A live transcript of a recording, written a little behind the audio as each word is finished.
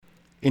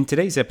In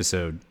today's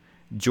episode,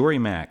 Jory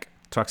Mack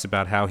talks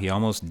about how he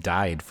almost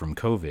died from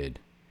COVID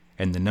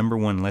and the number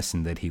one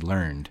lesson that he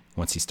learned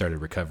once he started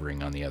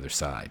recovering on the other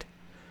side.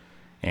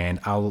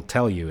 And I'll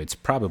tell you, it's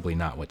probably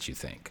not what you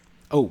think.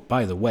 Oh,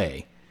 by the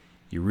way,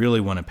 you really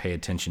want to pay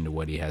attention to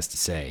what he has to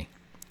say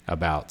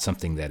about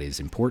something that is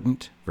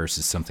important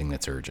versus something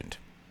that's urgent.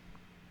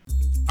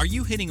 Are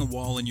you hitting a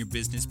wall in your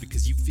business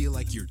because you feel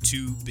like you're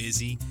too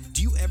busy?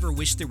 Do you ever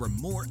wish there were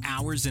more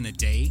hours in a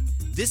day?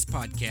 This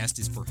podcast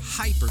is for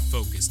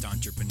hyper-focused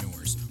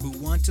entrepreneurs who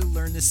want to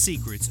learn the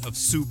secrets of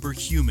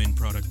superhuman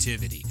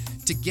productivity.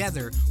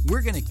 Together,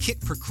 we're going to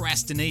kick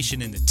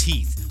procrastination in the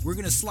teeth. We're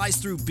going to slice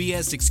through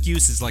BS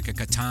excuses like a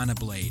katana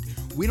blade.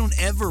 We don't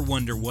ever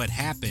wonder what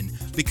happened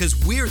because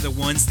we're the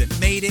ones that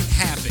made it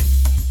happen.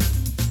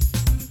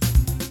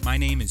 My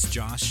name is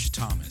Josh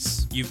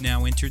Thomas. You've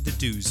now entered the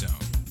Do Zone.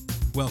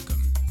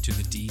 Welcome to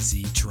the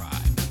DZ Tribe.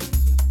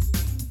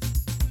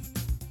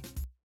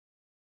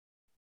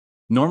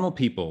 Normal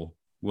people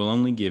will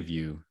only give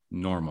you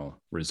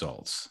normal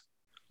results.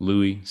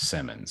 Louis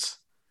Simmons.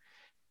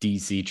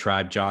 DZ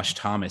Tribe, Josh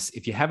Thomas.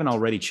 If you haven't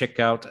already, check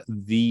out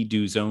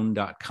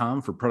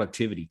thedozone.com for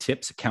productivity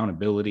tips,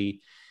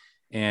 accountability,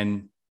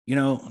 and,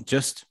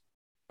 just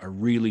a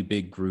really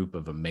big group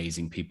of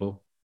amazing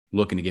people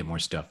looking to get more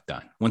stuff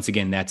done. Once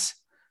again, that's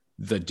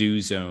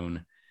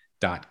thedozone.com.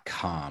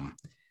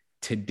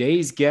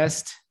 Today's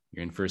guest,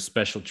 you're in for a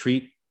special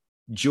treat,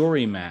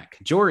 Jory Mack.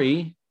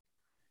 Jory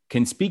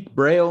can speak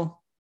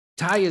Braille,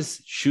 tie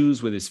his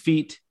shoes with his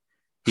feet,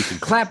 he can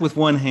clap with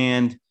one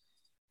hand,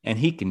 and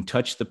he can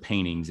touch the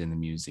paintings in the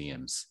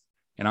museums.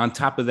 And on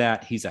top of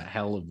that, he's a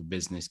hell of a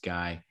business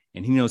guy,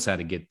 and he knows how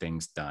to get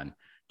things done.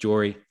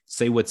 Jory,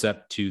 say what's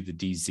up to the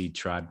DZ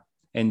Tribe,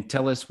 and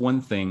tell us one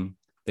thing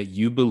that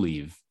you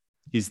believe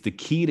is the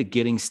key to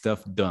getting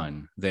stuff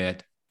done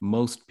that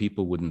most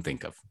people wouldn't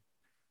think of.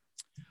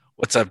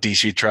 What's up,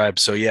 DC Tribe?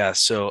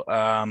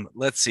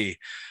 Let's see.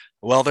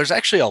 Well, there's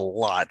actually a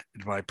lot,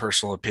 in my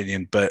personal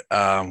opinion, but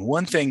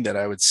one thing that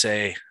I would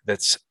say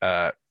that's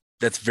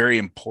very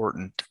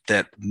important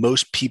that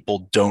most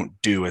people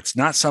don't do. It's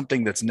not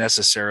something that's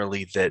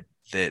necessarily that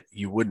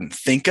you wouldn't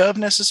think of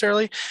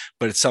necessarily,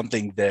 but it's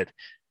something that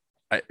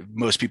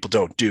most people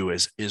don't do.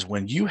 Is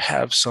when you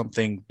have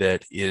something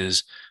that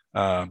is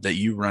that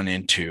you run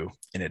into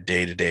in a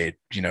day-to-day,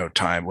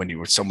 time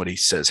when somebody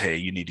says, hey,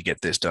 you need to get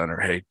this done, or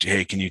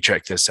hey, can you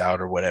check this out,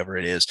 or whatever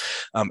it is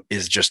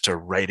just to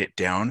write it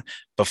down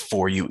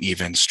before you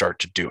even start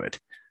to do it.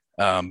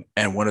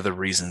 And one of the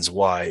reasons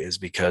why is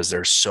because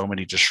there's so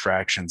many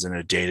distractions in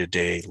a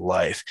day-to-day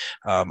life.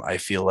 I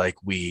feel like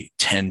we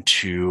tend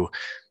to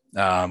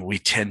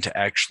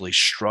actually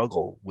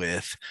struggle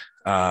with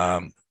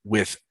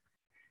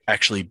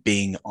actually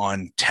being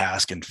on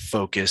task and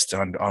focused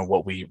on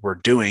what we were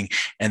doing.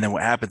 And then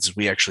what happens is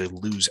we actually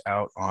lose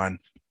out on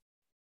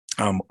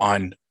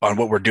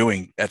what we're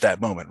doing at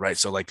that moment. Right.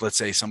 So like, let's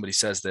say somebody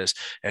says this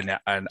and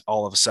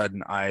all of a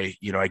sudden I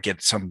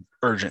get some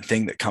urgent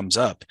thing that comes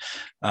up.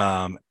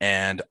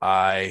 And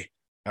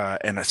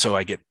so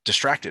I get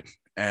distracted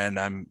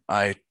and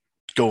I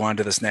go on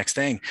to this next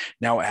thing.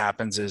 Now what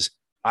happens is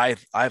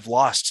I've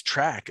lost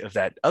track of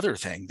that other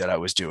thing that I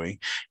was doing.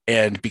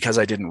 And because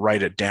I didn't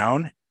write it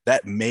down,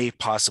 that may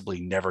possibly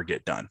never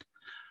get done.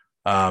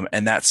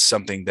 And that's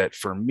something that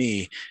for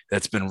me,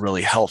 that's been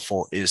really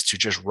helpful, is to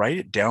just write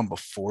it down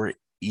before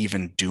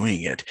even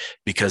doing it,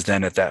 because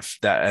then at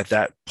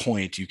that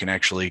point, you can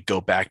actually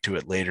go back to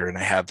it later. And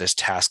I have this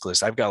task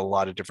list. I've got a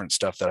lot of different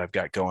stuff that I've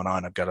got going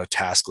on. I've got a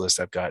task list.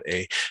 I've got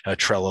a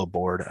Trello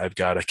board. I've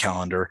got a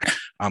calendar.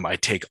 I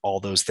take all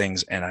those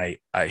things and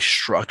I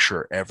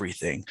structure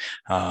everything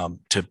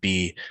to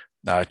be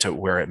to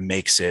where it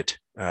makes it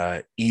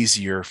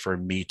easier for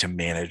me to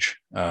manage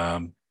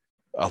a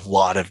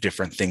lot of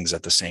different things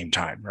at the same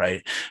time,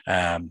 right?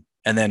 And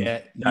then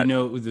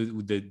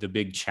the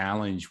big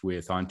challenge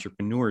with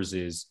entrepreneurs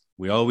is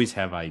we always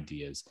have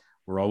ideas.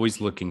 We're always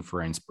looking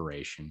for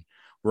inspiration.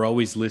 We're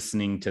always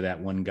listening to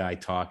that one guy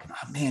talk.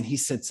 Oh man, he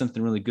said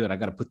something really good. I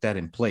got to put that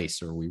in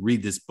place. Or we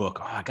read this book.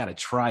 Oh, I got to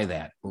try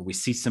that. Or we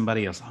see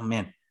somebody else. Oh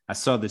man, I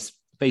saw this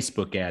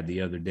Facebook ad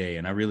the other day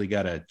and I really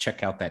got to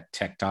check out that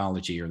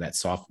technology or that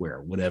software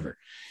or whatever.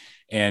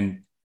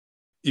 And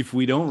if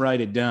we don't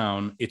write it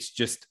down, it's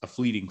just a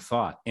fleeting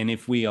thought. And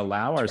if we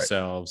allow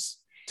ourselves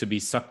to be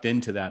sucked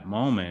into that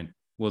moment,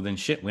 well, then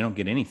shit, we don't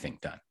get anything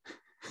done.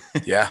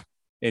 Yeah.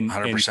 and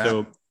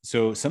 100%.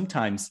 So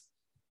sometimes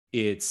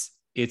it's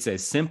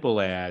as simple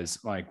as,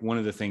 like, one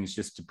of the things,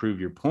 just to prove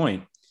your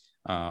point,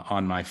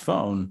 on my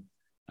phone,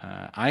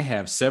 I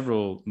have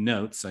several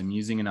notes. I'm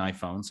using an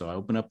iPhone. So I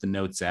open up the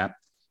Notes app.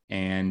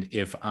 And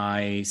if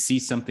I see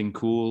something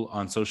cool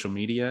on social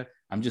media,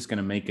 I'm just going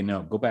to make a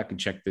note, go back and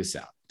check this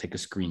out, take a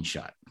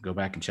screenshot, go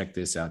back and check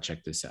this out.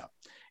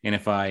 And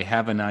if I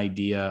have an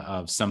idea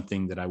of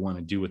something that I want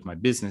to do with my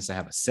business, I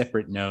have a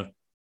separate note.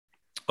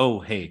 Oh,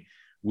 hey,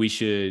 we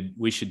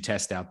should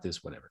test out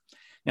this, whatever.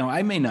 Now,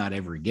 I may not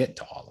ever get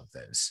to all of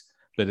those,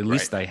 but at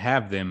least I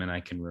have them and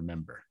I can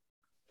remember.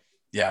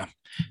 Yeah.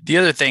 The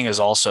other thing is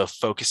also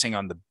focusing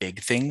on the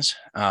big things,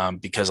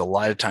 because a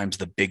lot of times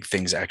the big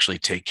things actually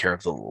take care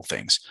of the little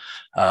things.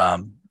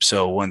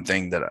 So one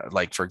thing that,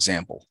 like, for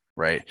example,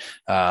 right.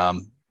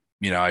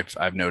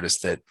 I've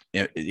noticed that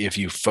if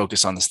you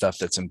focus on the stuff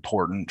that's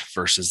important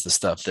versus the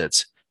stuff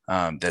that's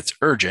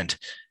urgent,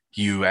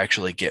 you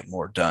actually get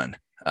more done.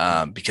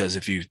 Because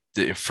if,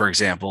 for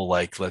example,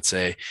 like, let's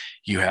say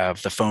you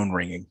have the phone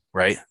ringing,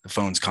 right? The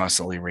phone's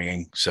constantly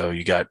ringing. So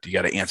you got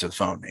to answer the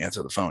phone,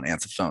 answer the phone,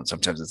 answer the phone.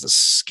 Sometimes it's a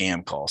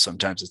scam call.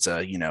 Sometimes it's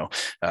a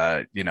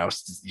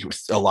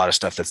lot of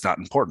stuff that's not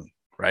important,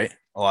 right?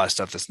 A lot of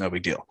stuff that's no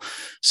big deal.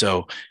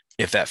 So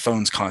if that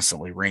phone's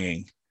constantly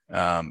ringing,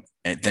 and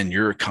then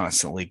you're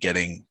constantly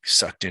getting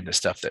sucked into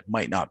stuff that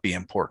might not be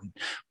important,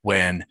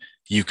 when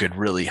you could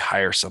really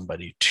hire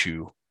somebody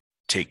to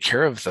take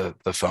care of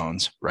the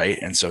phones, right?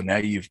 And so now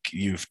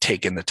you've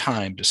taken the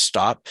time to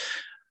stop,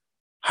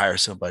 hire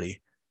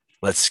somebody,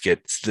 let's get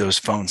those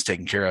phones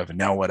taken care of. And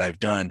now what I've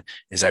done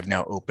is I've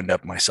now opened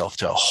up myself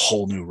to a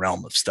whole new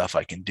realm of stuff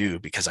I can do,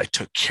 because I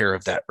took care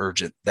of that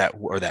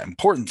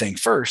important thing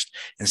first,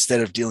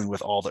 instead of dealing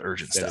with all the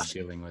urgent stuff.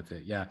 Dealing with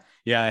it. Yeah.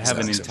 I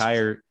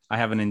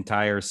have an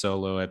entire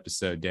solo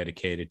episode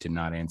dedicated to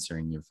not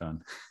answering your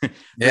phone.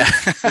 Yeah.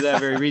 For that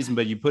very reason.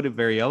 But you put it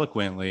very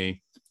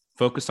eloquently.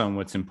 Focus on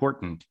what's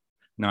important,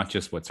 not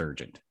just what's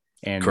urgent.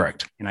 And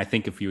correct. And I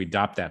think if you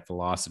adopt that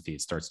philosophy,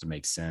 it starts to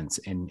make sense.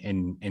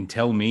 And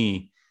tell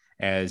me,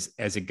 as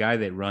a guy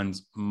that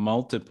runs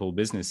multiple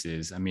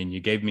businesses, I mean, you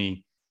gave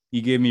me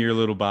your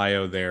little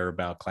bio there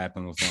about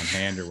clapping with one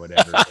hand or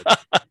whatever.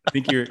 I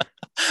think you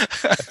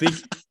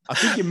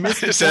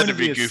missed the point of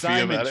the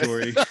assignment,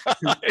 Jory.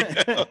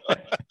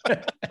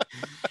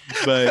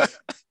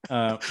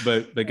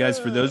 But guys,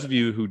 for those of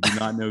you who do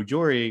not know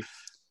Jory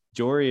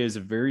is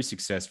a very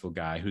successful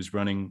guy who's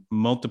running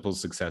multiple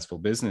successful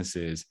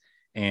businesses.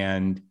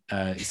 And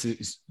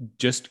it's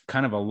just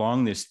kind of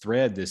along this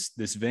thread,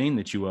 this vein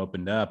that you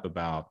opened up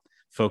about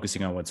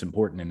focusing on what's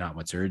important and not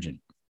what's urgent.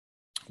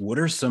 What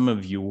are some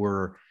of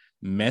your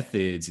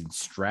methods and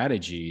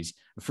strategies?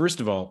 First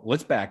of all,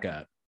 let's back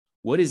up.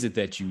 What is it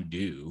that you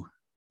do?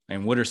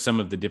 And what are some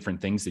of the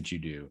different things that you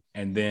do?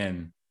 And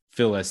then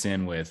fill us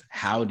in with,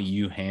 how do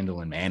you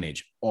handle and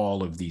manage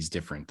all of these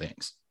different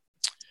things?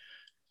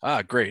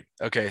 Great.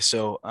 Okay.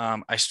 So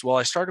I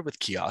started with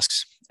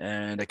kiosks,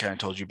 and I kind of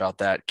told you about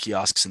that,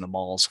 kiosks in the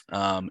malls.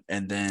 And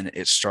then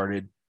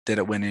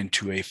it went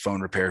into a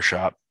phone repair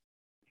shop.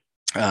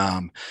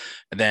 And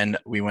then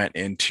we went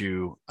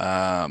into,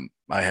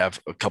 I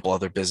have a couple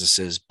other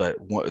businesses, but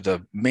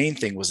the main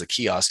thing was the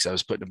kiosks. I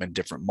was putting them in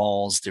different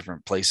malls,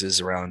 different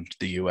places around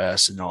the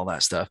US and all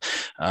that stuff.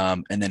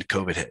 And then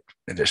COVID hit,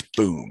 and just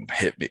boom,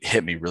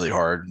 hit me really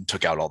hard and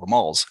took out all the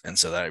malls. And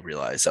so that I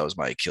realized that was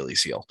my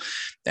Achilles heel.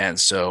 And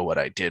so what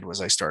I did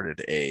was I started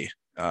a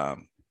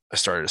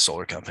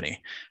solar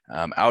company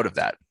out of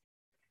that.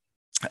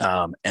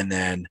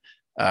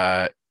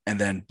 And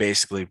then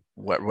basically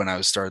when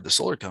I started the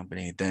solar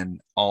company, then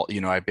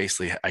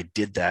I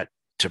did that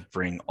to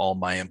bring all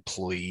my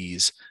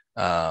employees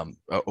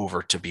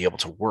over to be able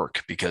to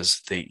work,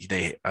 because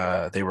they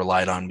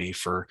relied on me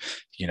for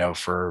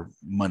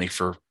money,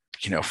 for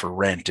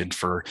rent, and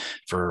for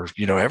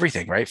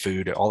everything, right?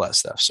 Food, all that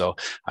stuff. So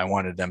I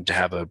wanted them to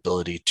have an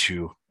ability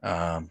to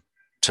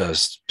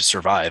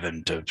survive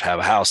and to have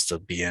a house to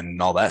be in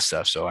and all that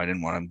stuff. So I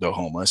didn't want them to go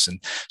homeless.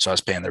 And so I was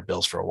paying their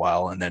bills for a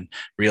while, and then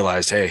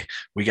realized, hey,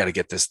 we got to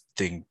get this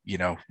thing, we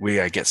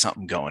got to get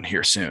something going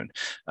here soon.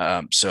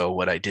 So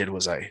what I did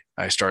was I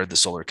started the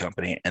solar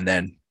company, and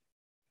then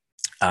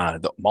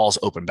the malls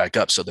opened back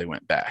up. So they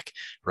went back.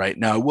 Right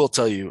now, I will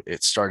tell you,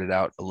 it started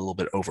out a little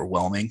bit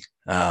overwhelming.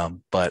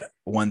 But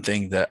one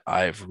thing that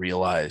I've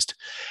realized,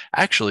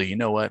 actually, you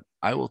know what?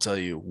 I will tell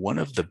you, one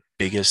of the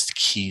biggest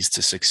keys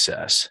to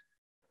success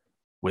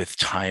with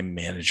time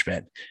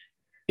management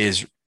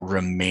is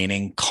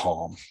remaining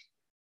calm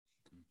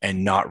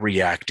and not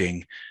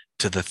reacting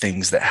to the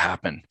things that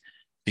happen,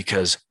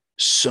 because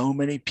so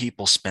many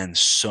people spend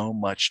so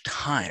much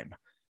time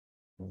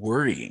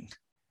worrying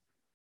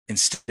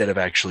instead of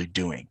actually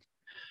doing.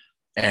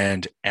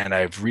 And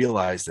I've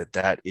realized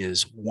that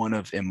is one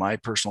of, in my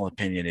personal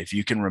opinion, if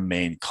you can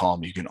remain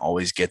calm, you can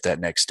always get that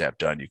next step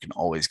done. You can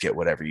always get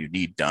whatever you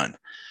need done.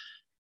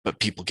 But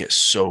people get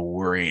so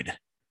worried,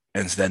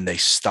 and then they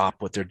stop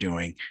what they're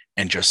doing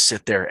and just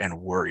sit there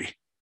and worry,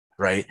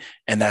 right?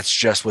 And that's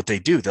just what they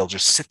do. They'll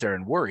just sit there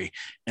and worry,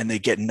 and they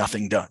get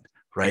nothing done,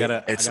 right?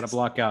 I gotta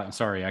block out. I'm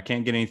sorry, I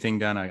can't get anything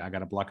done. I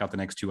gotta block out the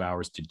next 2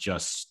 hours to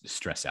just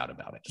stress out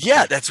about it.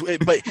 Yeah,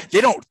 but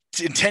they don't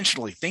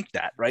intentionally think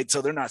that, right?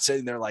 So they're not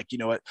sitting there like, you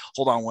know what?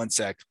 Hold on one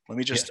sec. Let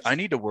me just. I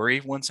need to worry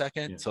 1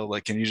 second. Yeah. So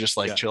like, can you just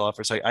chill out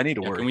for a second? I need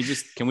to worry.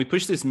 Can we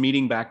push this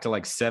meeting back to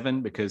like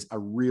 7, because I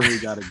really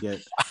gotta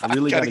get. I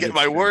really gotta get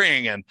my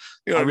worrying in.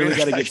 I really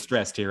gotta get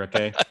stressed here.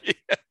 Okay.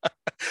 Yeah.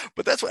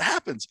 But that's what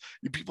happens.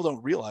 People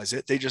don't realize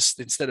it. They just,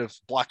 instead of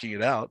blocking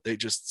it out, they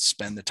just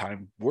spend the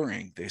time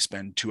worrying. They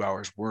spend 2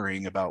 hours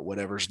worrying about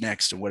whatever's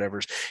next and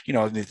whatever's,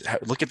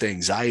 look at the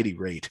anxiety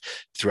rate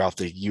throughout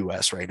the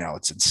US right now.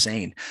 It's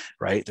insane,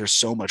 right? There's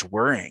so much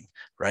worrying,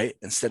 right?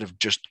 Instead of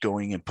just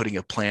going and putting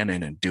a plan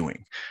in and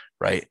doing,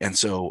 right? And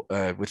so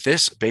with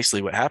this,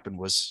 basically what happened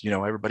was,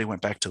 everybody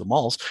went back to the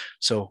malls.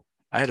 So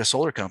I had a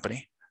solar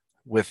company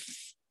with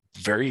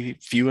very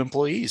few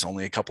employees,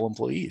 only a couple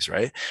employees,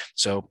 right?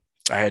 So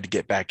I had to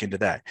get back into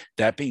that.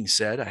 That being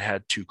said, I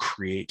had to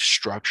create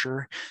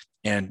structure,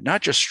 and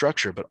not just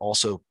structure, but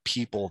also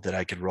people that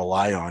I could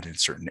rely on in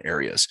certain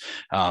areas.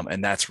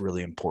 And that's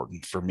really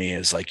important for me,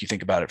 is like, you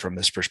think about it from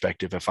this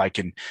perspective. If I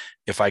can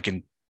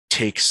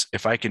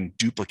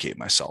duplicate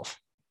myself,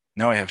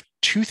 now I have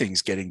two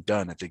things getting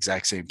done at the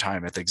exact same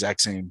time, at the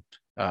exact same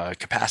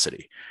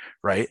capacity,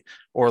 right?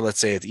 Or let's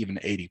say it's even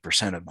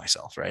 80% of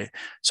myself, right?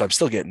 So I'm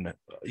still getting,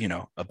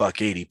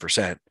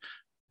 $180%,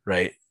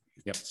 right?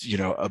 Yep.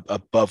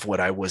 Above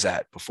what I was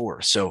at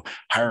before. So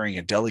hiring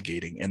and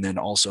delegating, and then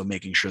also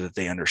making sure that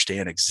they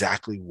understand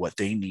exactly what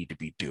they need to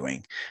be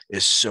doing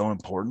is so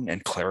important,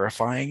 and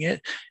clarifying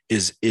it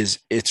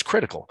it's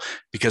critical,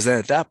 because then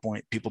at that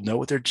point, people know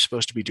what they're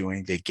supposed to be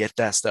doing. They get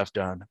that stuff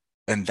done,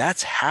 and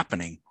that's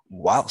happening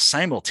while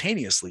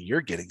simultaneously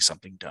you're getting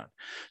something done.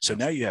 So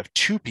now you have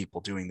two people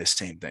doing the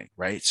same thing,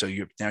 right? So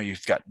you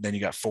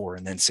got 4,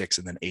 and then 6,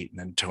 and then 8,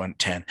 and then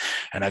 10,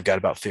 and I've got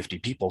about 50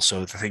 people.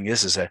 So the thing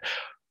is that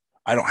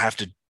I don't have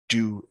to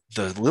do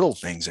the little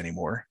things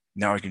anymore.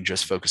 Now I can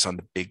just focus on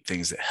the big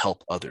things that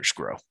help others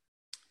grow.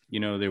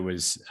 There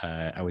was,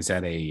 I was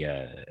at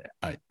a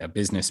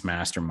business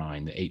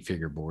mastermind, the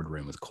 8-figure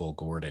boardroom with Cole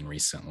Gordon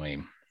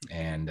recently.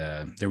 And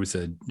there was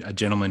a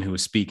gentleman who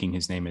was speaking.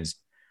 His name is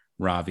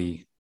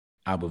Ravi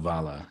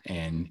Abuvala,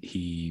 and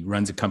he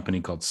runs a company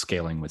called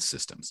Scaling with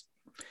Systems.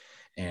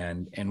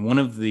 And one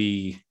of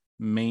the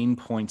main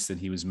points that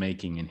he was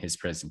making in his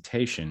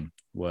presentation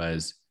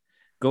was,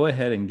 go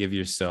ahead and give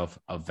yourself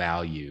a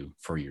value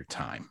for your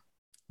time.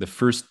 The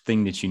first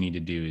thing that you need to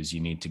do is you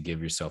need to give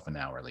yourself an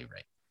hourly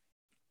rate.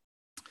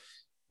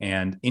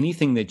 And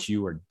anything that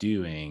you are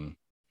doing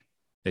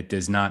that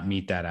does not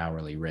meet that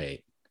hourly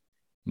rate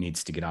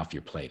needs to get off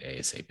your plate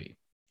ASAP.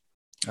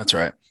 That's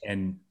right.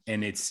 And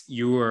it's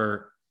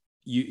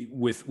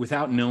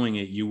without knowing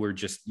it, you were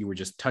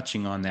just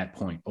touching on that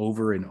point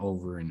over and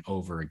over and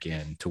over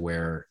again, to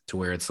where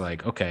it's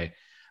like, okay,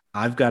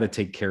 I've got to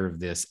take care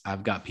of this.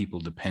 I've got people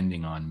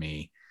depending on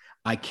me.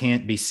 I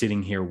can't be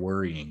sitting here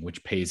worrying,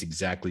 which pays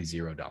exactly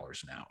 $0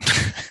 an hour.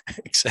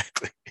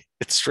 Exactly.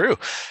 It's true.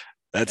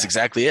 That's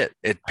exactly it.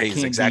 It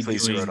pays exactly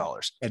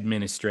 $0.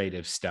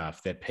 Administrative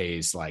stuff that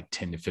pays like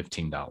 $10 to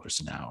 $15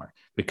 an hour,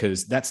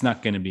 because that's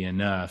not going to be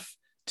enough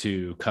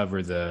to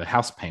cover the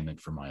house payment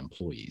for my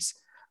employees.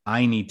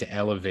 I need to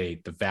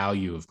elevate the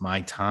value of my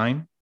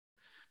time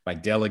by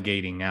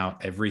delegating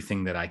out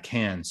everything that I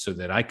can, so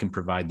that I can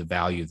provide the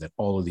value that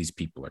all of these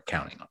people are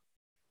counting on.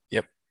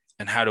 Yep.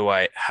 And how do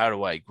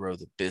I grow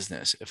the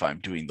business if I'm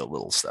doing the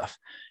little stuff?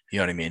 You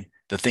know what I mean?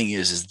 The thing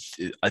is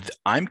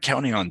I'm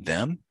counting on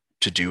them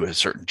to do a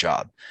certain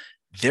job.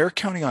 They're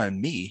counting on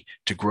me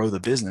to grow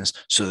the business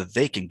so that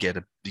they can get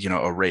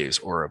a raise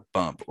or a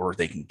bump, or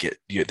they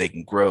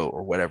can grow,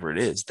 or whatever it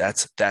is.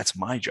 That's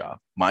my job.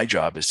 My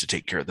job is to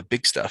take care of the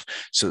big stuff,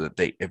 so that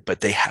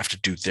they have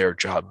to do their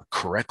job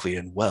correctly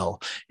and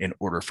well in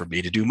order for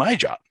me to do my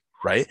job.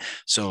 Right.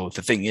 So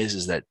the thing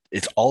is that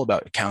it's all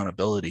about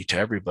accountability to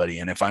everybody.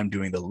 And if I'm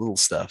doing the little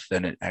stuff,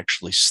 then it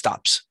actually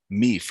stops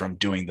me from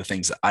doing the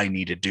things that I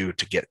need to do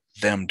to get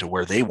them to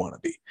where they want to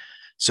be.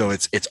 So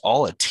it's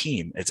all a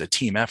team. It's a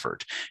team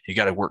effort. You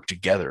got to work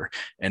together.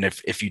 And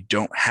if you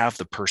don't have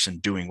the person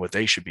doing what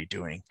they should be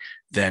doing,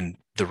 then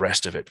the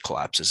rest of it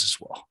collapses as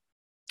well.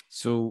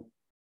 So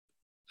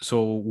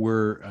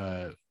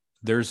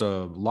there's a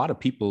lot of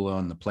people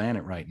on the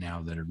planet right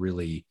now that are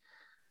really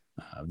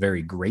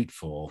very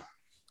grateful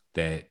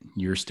that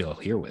you're still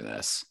here with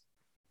us.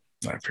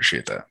 I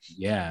appreciate that.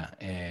 Yeah.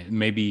 And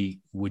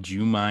maybe would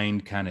you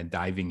mind kind of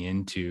diving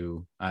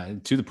into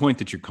to the point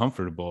that you're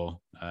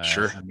comfortable?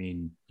 Sure. I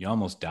mean, you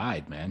almost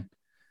died, man.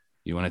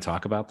 You want to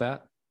talk about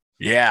that?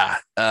 Yeah.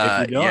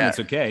 If you don't, it's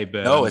okay.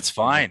 But no, it's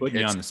fine. Putting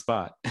you on the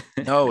spot.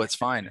 No, it's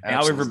fine.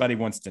 Now everybody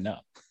wants to know.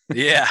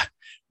 Yeah.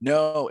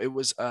 No, it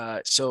was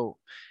so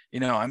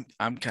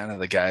I'm kind of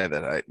the guy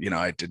that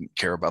I didn't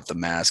care about the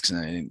masks, and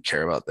I didn't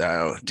care about that.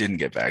 I didn't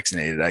get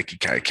vaccinated. I could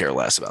kind of care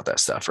less about that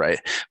stuff. Right.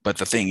 But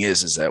the thing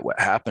is that what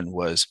happened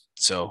was,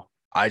 so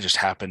I just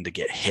happened to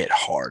get hit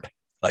hard,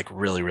 like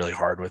really, really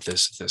hard with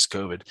this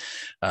COVID.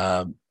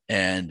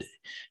 And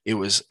it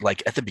was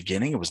like, at the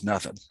beginning, it was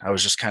nothing. I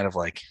was just kind of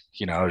like,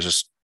 I was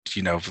just,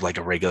 like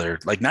a regular,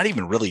 like not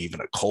even really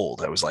even a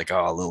cold. I was like,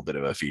 oh, a little bit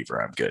of a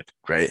fever, I'm good.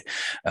 Right.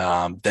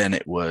 Then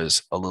it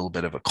was a little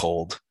bit of a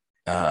cold.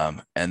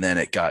 And then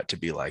it got to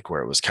be like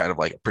where it was kind of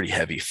like a pretty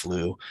heavy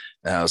flu.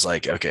 And I was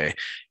like, okay.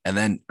 And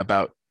then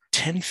about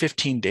 10,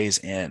 15 days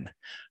in,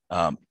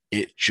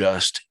 it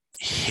just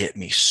hit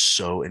me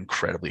so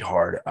incredibly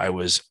hard. It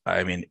was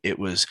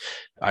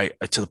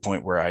to the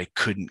point where I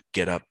couldn't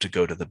get up to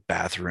go to the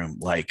bathroom,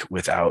 like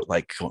without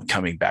like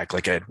coming back,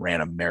 like I had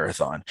ran a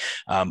marathon.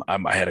 I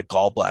had a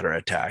gallbladder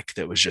attack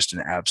that was just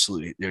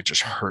it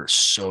just hurt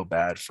so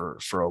bad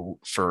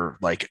for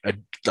like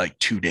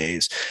 2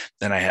 days.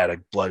 Then I had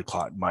a blood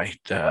clot in my,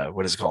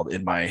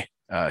 in my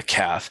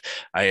calf.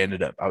 I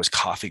was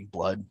coughing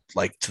blood,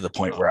 like to the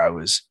point where I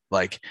was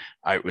like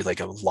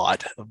a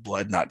lot of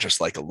blood, not just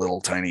like a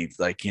little tiny,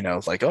 like,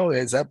 like, oh,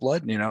 is that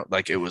blood?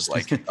 Like it was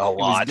like a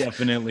lot. It was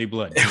definitely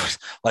blood. It was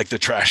like the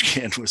trash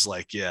can was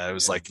like, it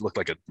was like, looked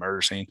like a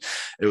murder scene.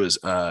 It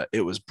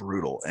was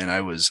brutal. And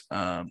I was,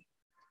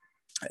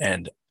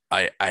 and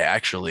I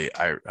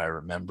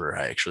remember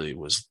I actually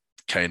was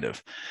I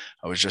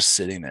was just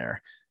sitting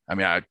there. I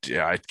mean, I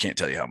can't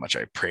tell you how much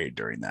I prayed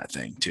during that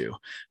thing too,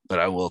 but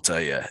I will tell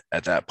you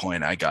at that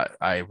point,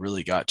 I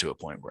really got to a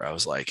point where I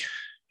was like,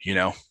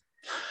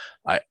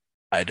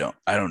 I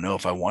don't know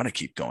if I want to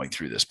keep going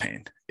through this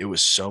pain. It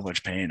was so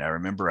much pain. I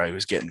remember I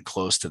was getting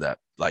close to that.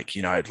 Like,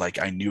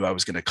 I knew I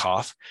was going to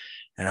cough,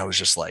 and I was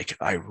just like,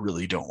 I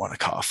really don't want to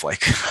cough.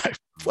 Like,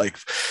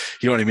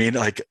 you know what I mean?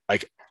 Like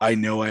I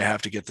know I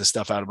have to get this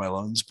stuff out of my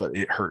lungs, but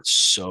it hurts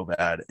so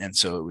bad. And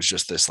so it was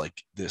just this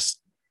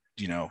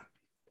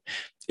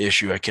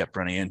issue I kept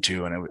running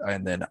into.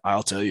 And then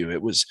I'll tell you,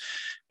 it was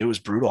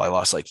brutal. I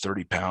lost like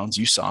 30 pounds.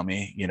 You saw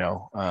me,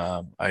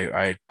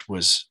 I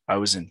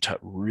was in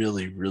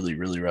really, really,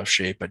 really rough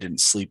shape. I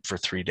didn't sleep for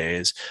 3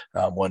 days.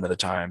 One of the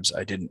times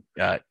I didn't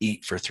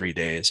eat for 3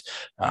 days,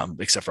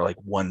 except for like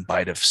one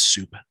bite of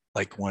soup,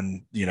 like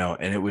one,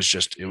 and it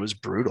was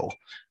brutal.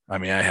 I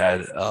mean,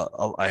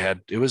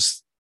 it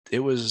was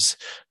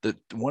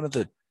one of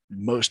the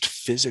most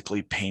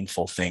physically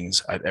painful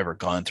things I've ever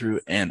gone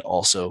through. And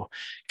also,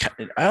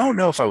 I don't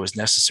know if I was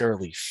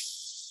necessarily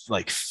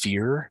like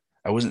fear.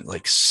 I wasn't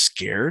like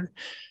scared,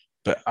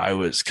 but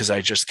because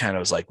I just kind of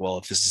was like, well,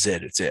 if this is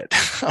it, it's it.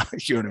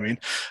 You know what I mean?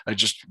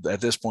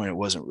 At this point,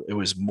 it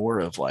was more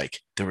of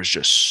like, there was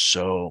just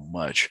so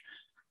much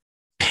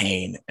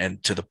pain,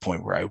 and to the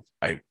point where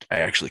I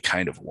actually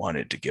kind of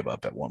wanted to give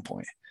up at one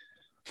point.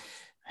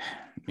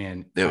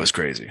 Man, it was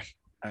crazy.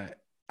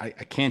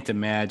 I can't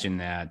imagine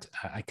that.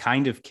 I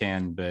kind of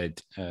can,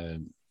 but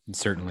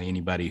certainly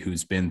anybody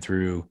who's been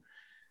through,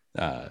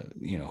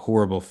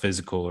 horrible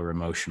physical or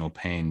emotional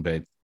pain.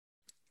 But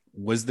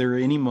was there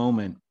any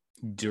moment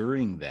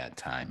during that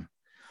time,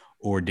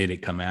 or did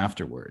it come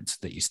afterwards,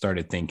 that you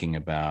started thinking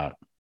about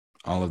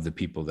all of the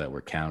people that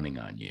were counting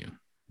on you?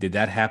 Did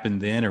that happen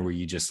then, or were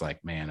you just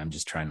like, man, I'm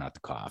just trying not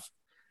to cough?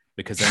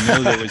 Because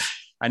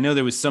I know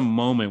there was some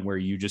moment where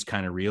you just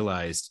kind of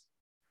realized,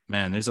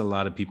 man, there's a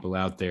lot of people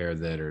out there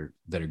that are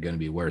going to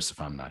be worse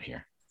if I'm not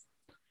here.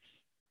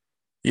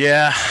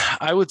 Yeah,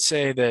 I would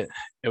say that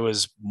it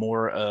was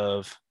more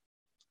of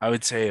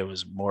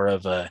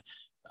a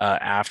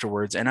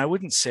afterwards. And I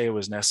wouldn't say it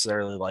was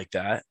necessarily like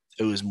that.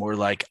 It was more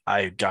like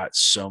I got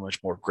so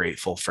much more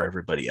grateful for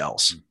everybody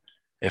else,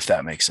 if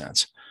that makes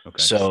sense.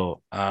 Okay.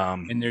 So,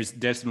 and there's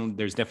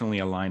definitely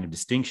a line of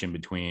distinction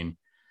between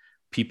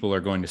people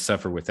are going to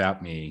suffer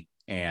without me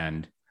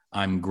and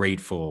I'm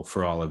grateful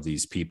for all of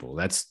these people.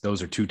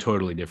 Those are two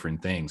totally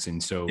different things.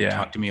 And so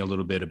Talk to me a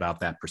little bit about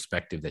that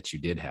perspective that you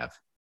did have.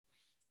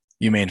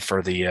 You mean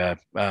for the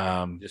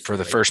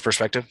first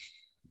perspective?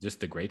 Just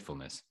the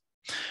gratefulness.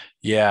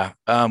 Yeah.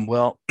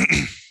 Well,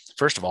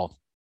 first of all,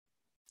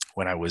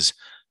 when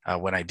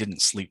I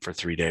didn't sleep for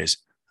 3 days,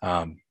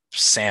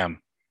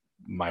 Sam,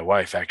 my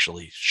wife,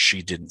 actually,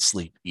 she didn't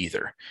sleep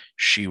either.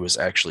 She was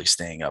actually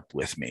staying up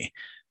with me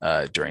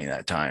during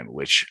that time,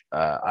 which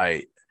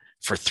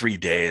for 3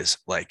 days,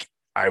 like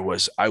I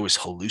was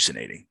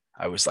hallucinating.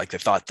 I was like, I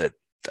thought that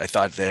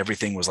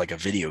everything was like a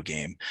video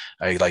game.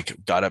 I like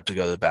got up to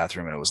go to the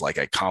bathroom, and it was like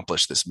I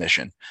accomplished this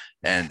mission.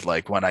 And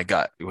like when I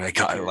got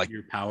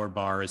your power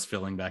bar is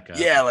filling back up.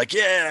 Yeah,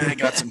 I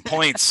got some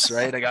points,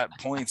 right? I got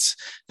points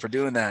for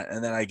doing that.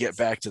 And then I get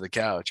back to the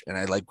couch and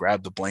I like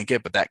grab the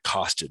blanket, but that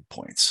costed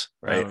points,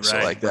 right? Oh, right. So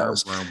like that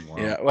was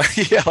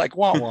like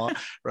wah wah,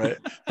 right?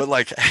 But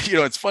like,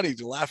 it's funny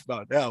to laugh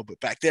about now,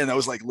 but back then that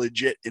was like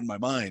legit in my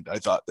mind. I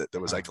thought that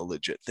there was like a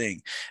legit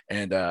thing.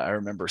 And I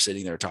remember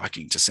sitting there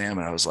talking to Sam,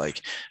 and I was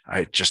like,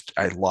 I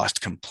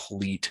lost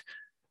complete,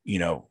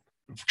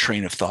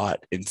 train of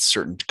thought in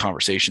certain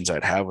conversations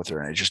I'd have with her,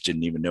 and I just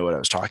didn't even know what I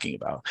was talking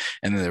about.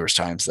 And then there was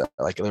times that,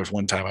 like, there was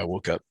one time I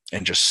woke up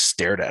and just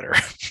stared at her.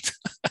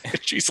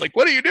 She's like,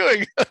 "What are you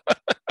doing?"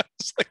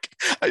 It's like,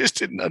 I just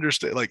didn't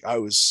understand. Like, I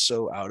was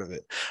so out of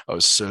it. I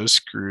was so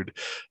screwed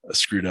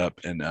up.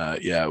 And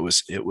it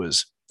was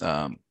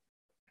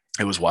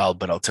wild.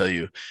 But I'll tell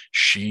you,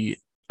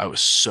 I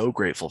was so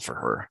grateful for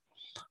her,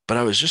 but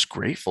I was just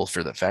grateful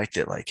for the fact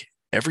that, like,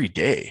 every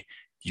day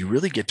you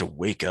really get to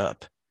wake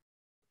up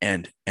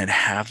and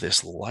have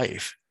this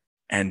life,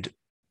 and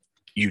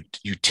you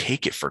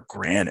take it for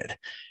granted.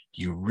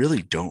 You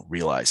really don't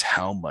realize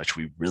how much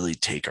we really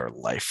take our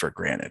life for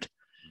granted.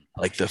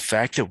 Like the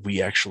fact that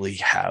we actually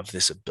have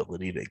this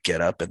ability to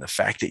get up, and the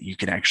fact that you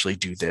can actually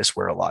do this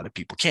where a lot of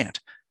people can't.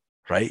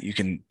 right? You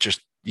can just,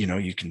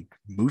 you can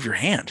move your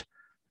hand.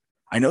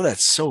 I know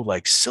that's so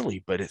like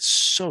silly, but it's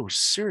so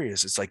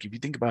serious. It's like, if you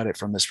think about it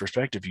from this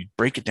perspective, you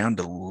break it down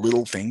to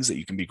little things that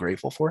you can be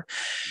grateful for.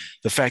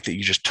 The fact that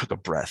you just took a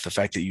breath, the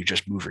fact that you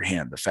just move your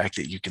hand, the fact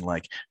that you can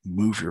like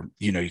move your,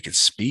 you can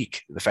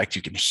speak, the fact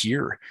you can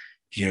hear,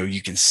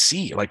 you can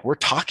see, like we're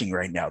talking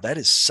right now. That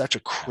is such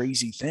a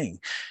crazy thing,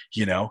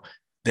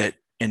 that,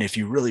 and if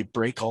you really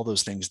break all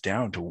those things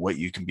down to what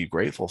you can be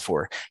grateful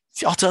for,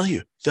 I'll tell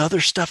you, the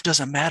other stuff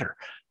doesn't matter.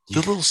 The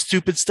little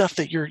stupid stuff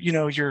that your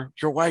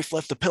wife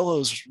left the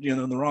pillows,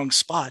 in the wrong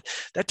spot,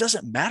 that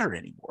doesn't matter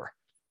anymore.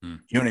 You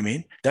know what I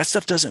mean? That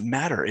stuff doesn't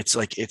matter. It's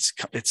like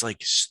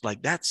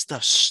that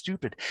stuff's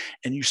stupid.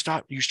 And you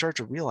start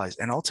to realize,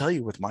 and I'll tell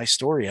you with my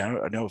story, I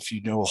don't know if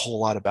you know a whole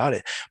lot about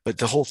it, but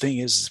the whole thing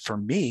is, for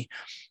me,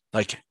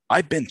 like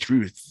I've been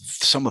through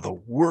some of the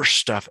worst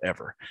stuff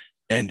ever.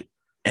 And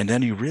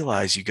then you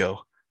realize, you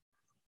go,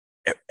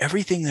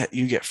 everything that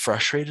you get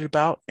frustrated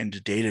about in the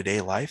day-to-day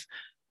life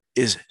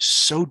is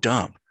so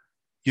dumb.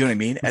 You know what I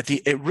mean?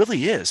 It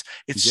really is.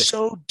 It's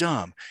so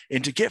dumb.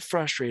 And to get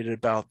frustrated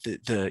about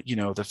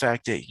the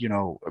fact that,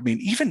 I mean,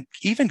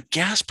 even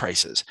gas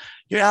prices,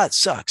 yeah, it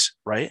sucks,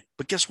 right?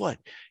 But guess what?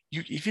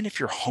 Even if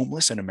you're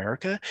homeless in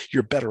America,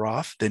 you're better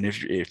off than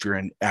if you're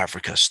in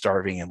Africa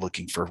starving and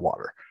looking for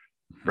water,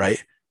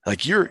 right?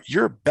 Like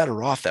you're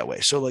better off that way.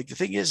 So like the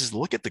thing is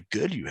look at the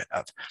good you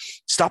have.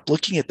 Stop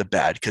looking at the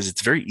bad, because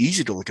it's very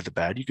easy to look at the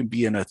bad. You can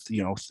be in a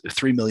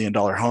 $3 million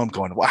home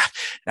going, wow,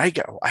 I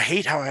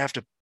hate how I have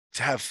to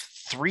have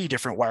 3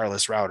 different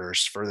wireless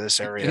routers for this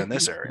area and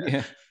this area.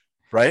 Yeah.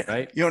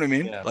 Right? You know what I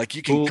mean? Yeah. Like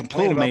you can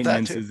complain about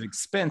maintenance that too. is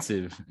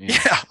expensive.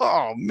 Yeah.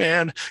 Oh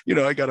man,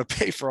 I got to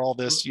pay for all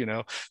this,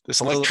 this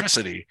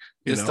electricity.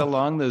 Just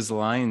along those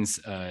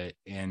lines,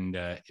 and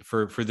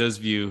for those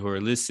of you who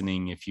are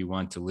listening, if you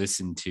want to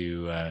listen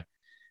to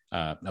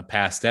a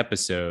past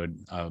episode,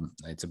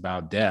 it's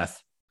about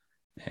death,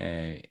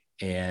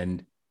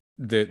 and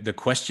the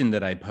question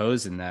that I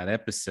pose in that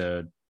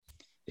episode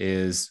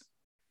is,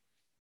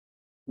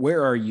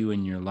 where are you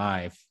in your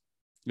life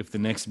if the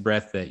next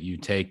breath that you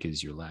take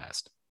is your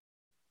last?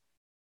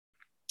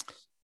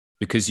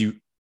 Because you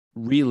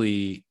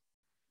really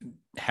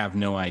have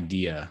no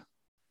idea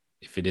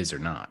if it is or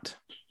not.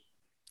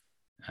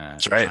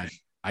 That's right.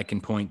 I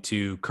can point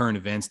to current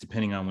events,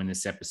 depending on when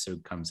this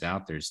episode comes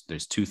out. There's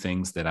 2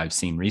 things that I've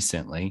seen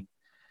recently.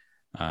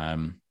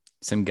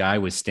 Some guy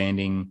was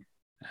standing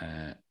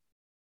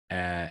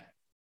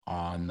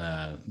on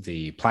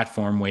the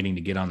platform waiting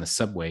to get on the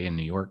subway in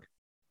New York,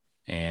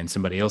 and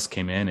somebody else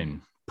came in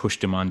and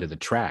pushed him onto the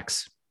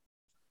tracks.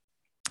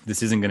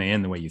 This isn't going to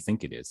end the way you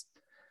think it is.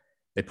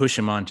 They push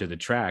him onto the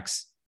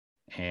tracks,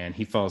 and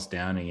he falls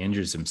down and he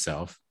injures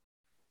himself,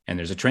 and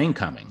there's a train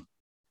coming.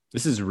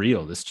 This is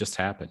real. This just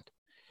happened.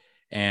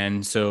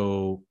 And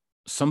so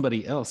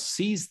somebody else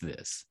sees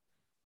this,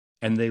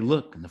 and they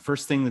look, and the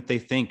first thing that they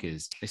think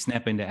is they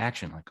snap into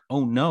action, like,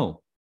 oh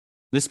no,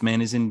 this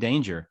man is in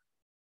danger.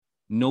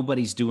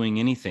 Nobody's doing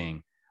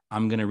anything.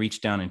 I'm going to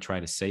reach down and try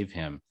to save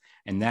him.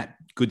 And that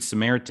good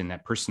Samaritan,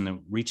 that person that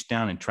reached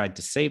down and tried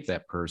to save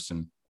that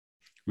person,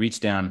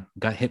 reached down,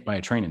 got hit by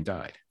a train and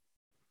died.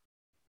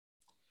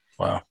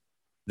 Wow.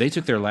 They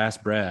took their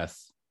last breath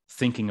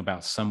thinking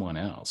about someone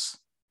else,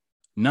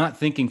 not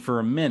thinking for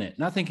a minute,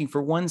 not thinking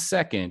for 1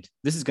 second,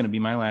 this is going to be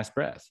my last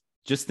breath.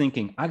 Just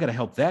thinking, I got to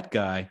help that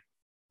guy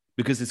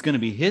because it's going to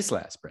be his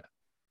last breath.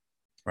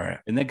 Right.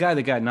 And that guy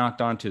that got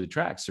knocked onto the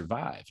track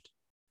survived.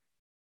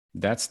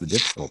 That's the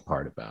difficult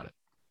part about it.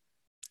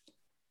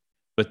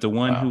 But the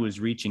one who was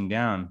reaching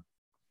down,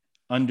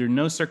 under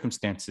no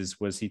circumstances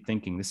was he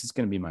thinking, this is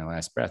going to be my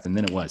last breath. And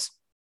then it was.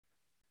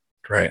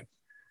 Right.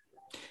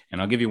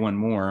 And I'll give you one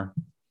more.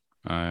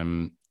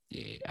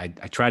 I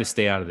try to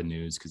stay out of the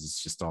news because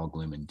it's just all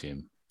gloom and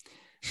doom.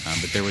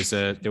 But there was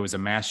a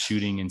mass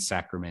shooting in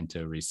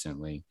Sacramento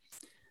recently.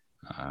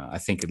 I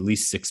think at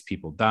least 6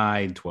 people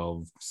died,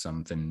 12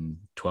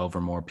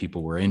 or more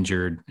people were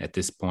injured at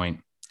this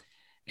point.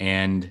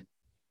 And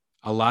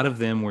a lot of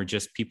them were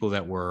just people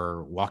that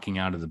were walking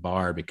out of the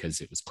bar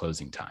because it was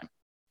closing time.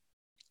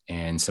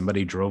 And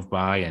somebody drove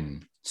by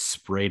and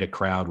sprayed a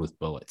crowd with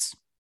bullets.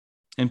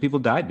 And people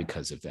died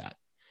because of that.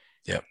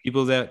 Yeah.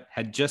 People that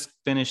had just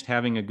finished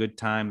having a good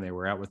time. They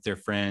were out with their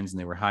friends and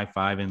they were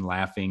high-fiving,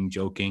 laughing,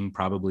 joking,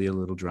 probably a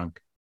little drunk.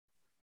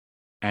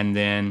 And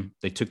then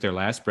they took their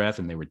last breath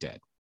and they were dead.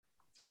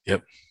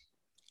 Yep.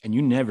 And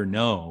you never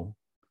know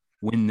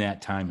when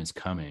that time is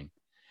coming.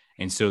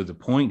 And so the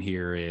point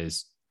here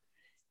is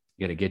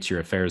you got to get your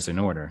affairs in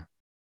order.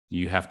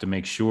 You have to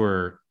make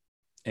sure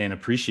and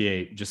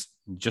appreciate,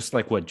 just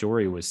like what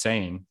Jory was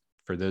saying,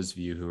 for those of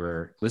you who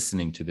are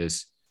listening to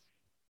this,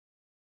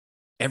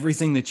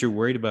 everything that you're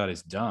worried about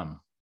is dumb.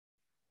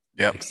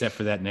 Yeah. Except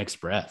for that next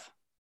breath.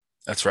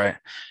 That's right.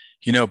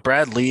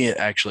 Brad Lee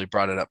actually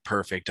brought it up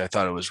perfect. I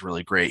thought it was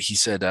really great. He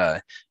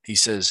said, he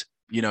says,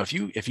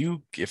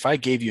 if I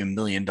gave you $1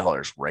 million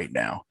right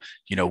now,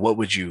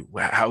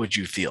 how would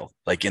you feel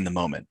like in the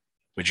moment?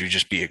 Would you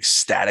just be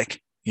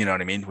ecstatic? You know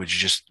what I mean? Would you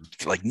just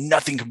like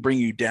nothing can bring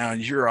you down?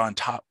 You're on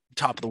top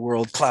of the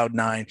world, cloud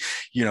nine,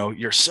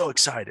 you're so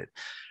excited,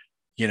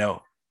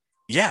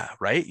 yeah,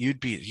 right. You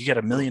get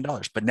 $1 million.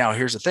 But now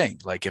here's the thing.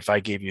 Like if I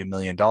gave you $1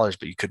 million,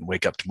 but you couldn't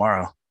wake up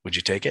tomorrow, would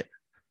you take it?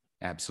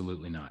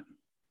 Absolutely not.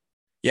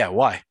 Yeah.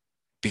 Why?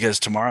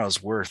 Because tomorrow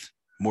is worth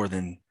more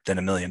than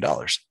 $1 million.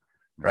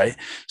 Right.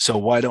 So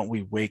why don't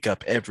we wake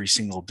up every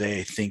single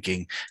day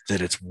thinking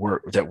that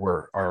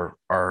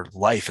our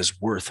life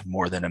is worth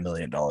more than $1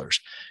 million?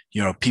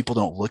 People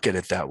don't look at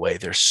it that way.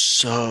 They're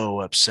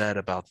so upset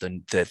about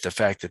the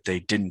fact that they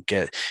didn't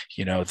get,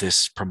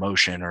 this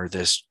promotion or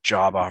this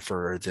job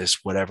offer or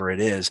this whatever it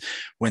is,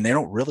 when they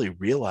don't really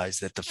realize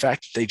that the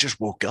fact that they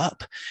just woke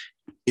up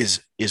is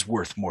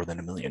worth more than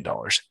 $1 million.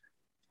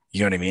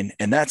 You know what I mean?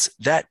 And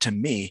that to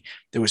me,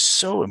 it was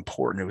so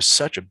important. It was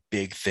such a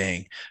big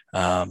thing.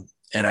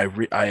 And I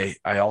was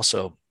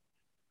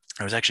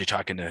actually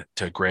talking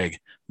to Greg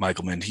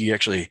Michaelman. He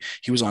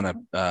was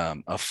on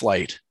a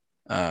flight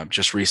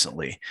just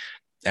recently,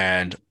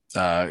 and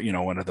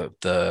one of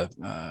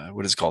the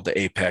what is it called, the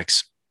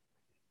Apex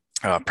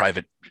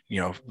private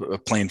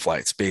plane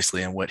flights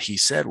basically. And what he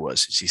said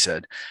was, he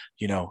said,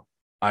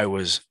 I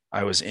was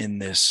in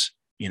this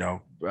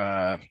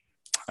I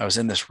was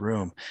in this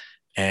room,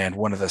 and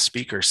one of the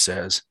speakers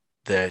says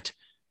that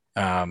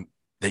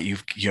that you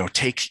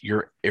take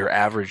your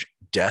average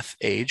death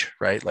age,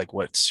 right? Like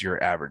what's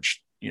your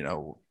average,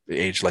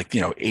 age, like,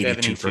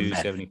 82 for men,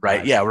 75.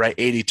 Right? Yeah. Right.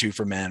 82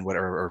 for men,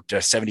 whatever, or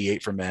just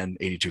 78 for men,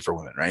 82 for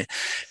women. Right.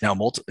 Now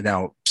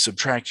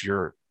subtract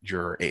your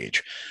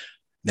age.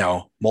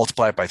 Now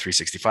multiply it by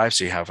 365.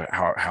 So you have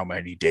how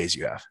many days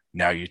you have.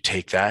 Now you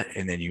take that,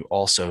 and then you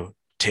also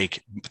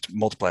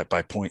multiply it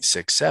by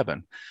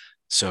 0.67.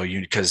 So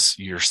because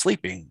you're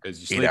sleeping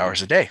 8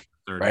 hours a day.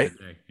 Right.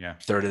 Yeah.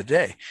 Third of the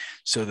day.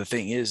 So the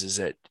thing is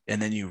that, and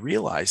then you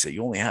realize that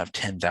you only have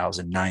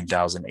 10,000,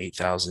 9,000,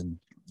 8,000,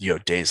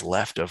 days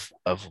left of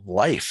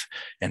life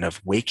and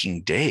of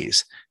waking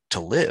days to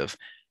live.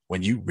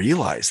 When you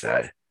realize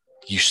that,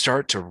 you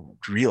start to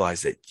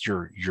realize that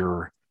you're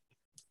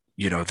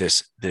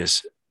this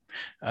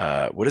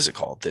what is it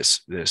called?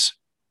 This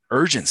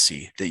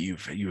urgency that you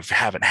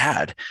haven't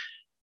had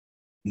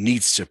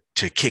needs to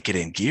kick it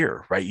in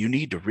gear, right? You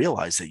need to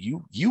realize that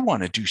you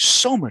want to do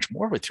so much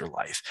more with your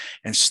life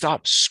and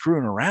stop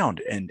screwing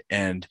around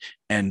and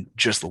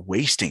just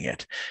wasting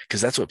it.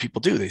 Because that's what people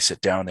do. They sit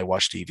down, they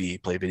watch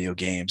TV, play video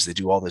games, they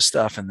do all this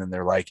stuff, and then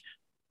they're like,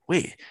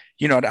 wait,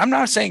 I'm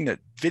not saying that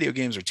video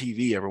games or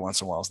TV every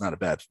once in a while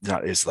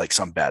is like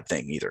some bad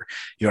thing either.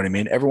 You know what I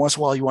mean? Every once in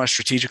a while you want to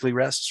strategically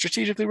rest,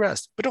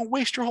 but don't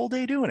waste your whole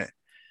day doing it.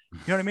 You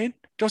know what I mean?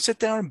 Don't sit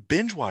down and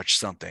binge watch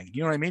something.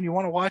 You know what I mean? You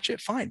want to watch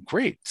it? Fine,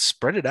 great.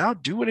 Spread it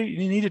out. Do what you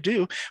need to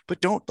do, but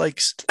don't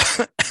like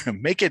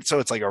make it so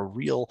it's like a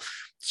real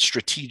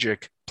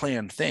strategic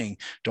planned thing.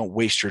 Don't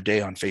waste your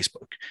day on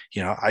Facebook.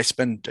 I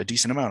spend a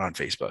decent amount on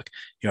Facebook.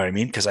 You know what I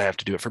mean? Because I have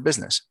to do it for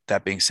business.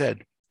 That being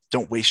said,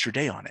 don't waste your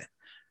day on it.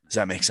 Does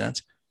that make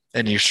sense?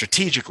 And you're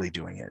strategically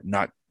doing it,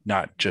 not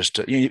just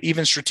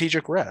even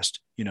strategic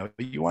rest.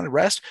 You want to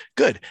rest,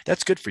 good,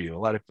 that's good for you. A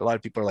lot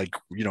of people are like,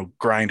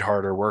 grind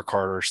harder, work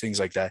harder, things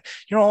like that.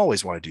 You don't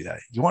always want to do that.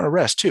 You want to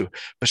rest too,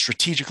 but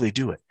strategically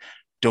do it.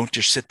 Don't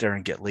just sit there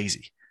and get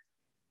lazy,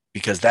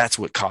 because that's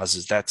what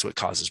causes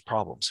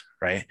problems,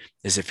 right?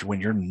 Is when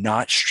you're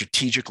not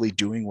strategically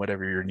doing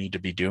whatever you need to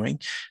be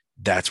doing,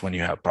 that's when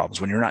you have problems.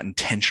 When you're not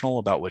intentional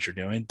about what you're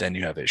doing, then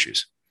you have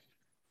issues.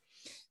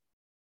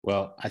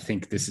 Well, I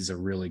think this is a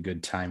really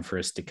good time for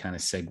us to kind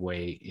of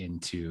segue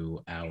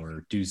into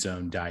our Do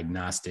Zone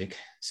diagnostic.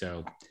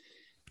 So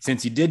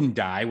since you didn't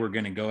die, we're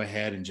going to go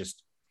ahead and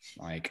just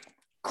like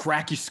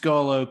crack your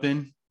skull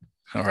open.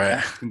 All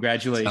right.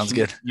 Congratulations. Sounds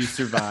good. You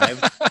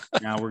survived.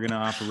 Now we're going to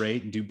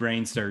operate and do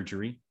brain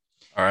surgery.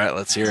 All right,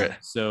 let's hear it.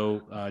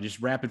 So just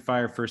rapid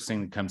fire. First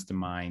thing that comes to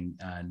mind.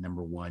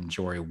 Number one,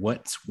 Jory,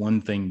 what's one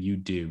thing you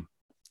do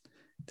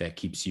that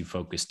keeps you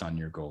focused on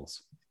your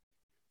goals?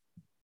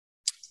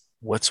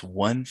 What's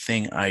one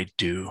thing I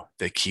do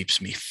that keeps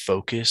me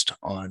focused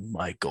on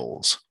my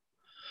goals?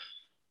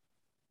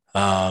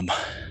 Well,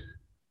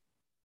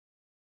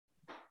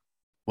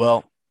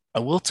 I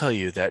will tell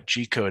you that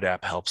G-Code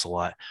app helps a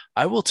lot.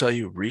 I will tell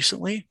you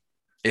recently,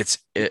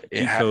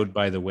 G-Code,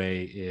 by the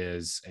way,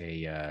 is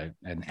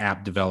an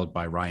app developed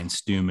by Ryan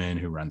Stewman,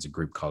 who runs a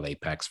group called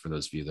Apex, for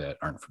those of you that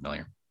aren't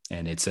familiar.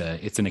 And it's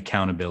an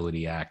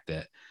accountability app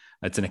that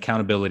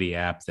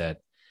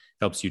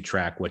helps you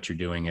track what you're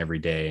doing every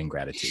day in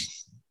gratitude.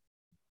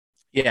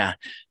 Yeah.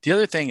 The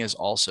other thing is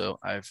also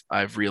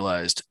I've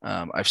realized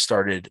I've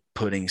started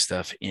putting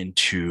stuff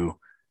into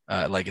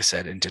like I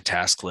said, into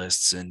task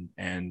lists and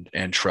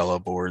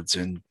Trello boards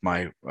and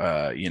my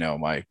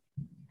my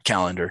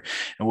calendar.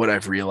 And what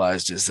I've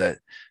realized is that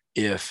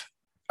if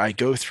I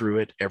go through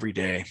it every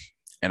day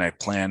and I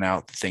plan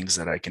out the things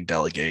that I can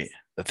delegate,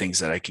 the things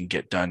that I can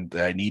get done,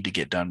 that I need to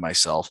get done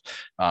myself,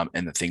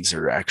 and the things that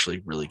are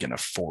actually really going to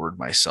forward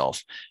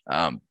myself.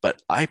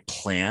 But I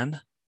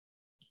plan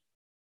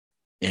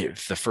the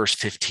first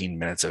 15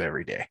 minutes of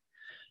every day.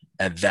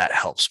 And that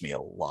helps me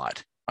a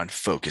lot on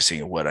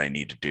focusing on what I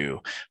need to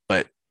do.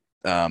 But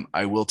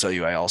I will tell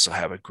you, I also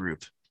have a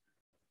group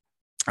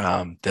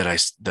that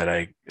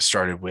I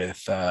started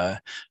with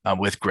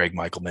Greg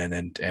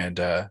Michaelman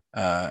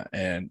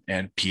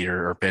and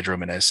Peter or Pedro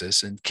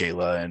Meneses and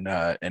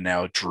Kayla and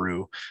now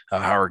Drew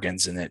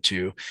Harrigan's in it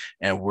too.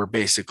 And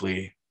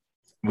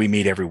we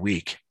meet every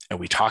week and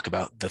we talk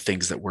about the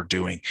things that we're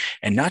doing,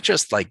 and not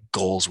just like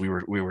goals. We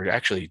were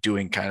actually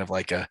doing kind of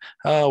like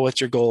what's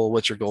your goal?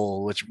 What's your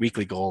goal? What's your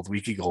weekly goal,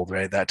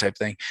 right? That type of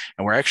thing.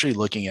 And we're actually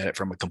looking at it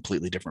from a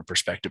completely different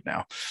perspective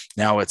now.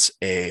 Now it's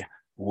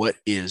what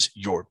is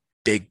your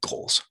big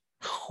goals?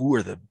 Who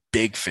are the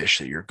big fish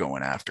that you're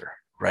going after,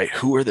 right?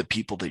 Who are the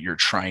people that you're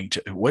trying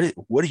to, what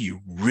are you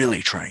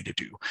really trying to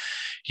do?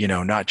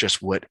 Not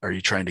just what are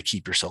you trying to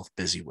keep yourself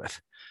busy with?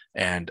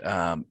 And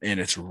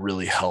it's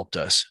really helped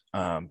us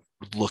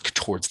look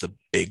towards the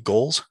big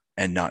goals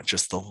and not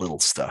just the little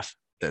stuff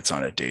that's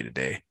on a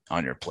day-to-day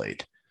on your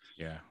plate.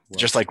 Yeah. Well,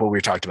 just like what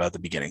we talked about at the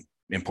beginning,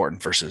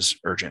 important versus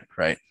urgent,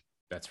 right?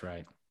 That's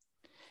right.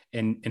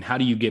 And how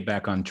do you get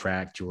back on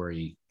track,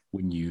 Jory,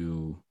 when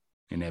you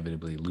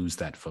inevitably lose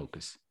that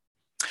focus?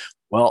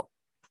 Well,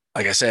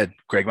 like I said,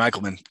 Greg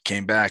Michaelman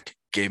came back,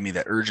 gave me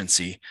that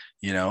urgency,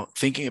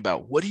 thinking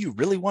about what do you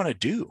really want to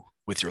do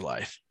with your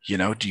life?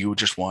 Do you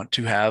just want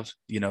to have,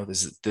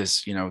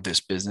 this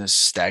business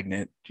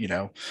stagnant? Do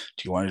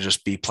you want to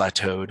just be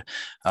plateaued?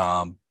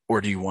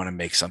 Or do you want to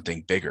make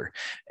something bigger?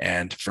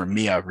 And for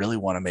me, I really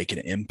want to make an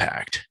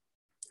impact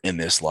in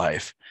this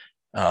life,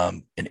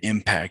 an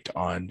impact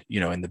on,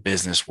 in the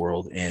business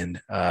world.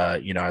 And,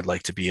 I'd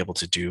like to be able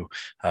to do,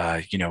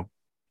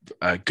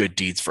 good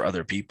deeds for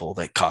other people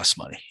that cost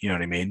money. You know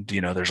what I mean?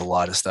 There's a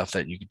lot of stuff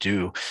that you could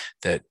do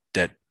that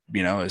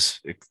is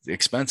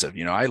expensive.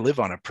 I live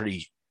on a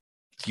pretty,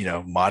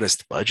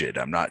 modest budget.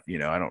 I'm not,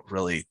 I don't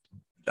really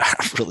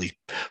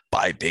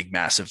buy big,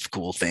 massive,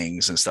 cool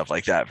things and stuff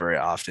like that very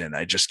often.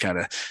 I just kind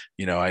of,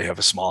 I have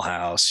a small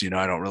house, I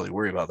don't really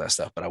worry about that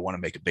stuff, but I want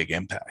to make a big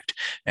impact.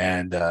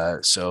 And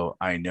so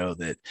I know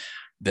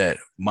that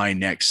my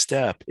next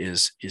step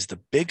is the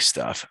big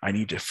stuff. I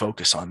need to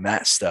focus on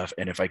that stuff.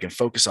 And if I can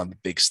focus on the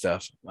big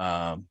stuff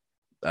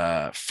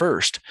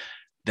first,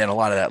 then a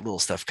lot of that little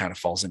stuff kind of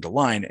falls into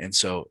line. And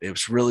so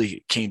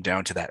came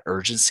down to that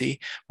urgency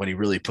when he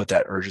really put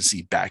that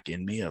urgency back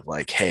in me of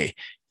like, hey,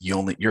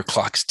 your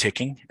clock's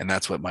ticking. And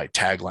that's what my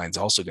tagline is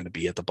also going to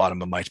be at the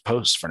bottom of my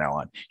post from now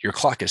on. Your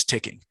clock is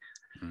ticking.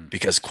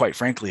 Because quite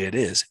frankly, it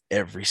is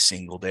every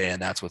single day.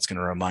 And that's what's going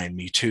to remind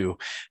me too,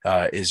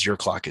 is your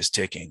clock is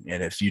ticking.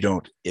 And if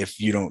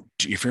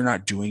you're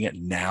not doing it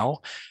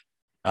now,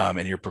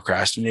 and you're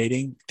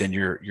procrastinating, then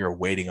you're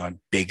waiting on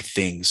big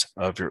things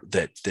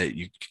that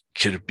you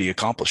could be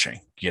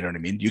accomplishing. You know what I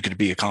mean? You could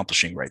be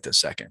accomplishing right this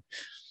second.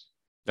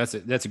 That's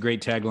a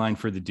great tagline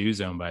for the Do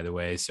Zone, by the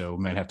way. So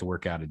we might have to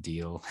work out a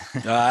deal.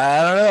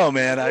 I don't know,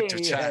 man. I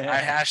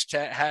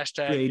hashtag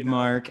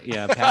trademark,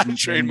 patent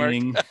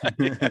trademark.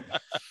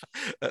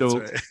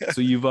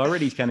 So you've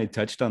already kind of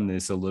touched on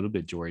this a little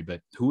bit, Jory.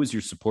 But who is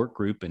your support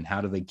group, and how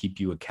do they keep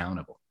you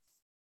accountable?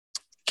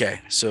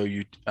 Okay, so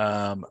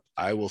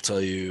I will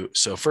tell you.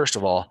 So first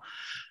of all,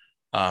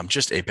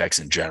 just Apex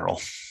in general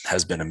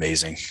has been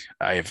amazing.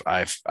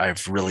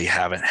 I've really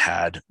haven't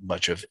had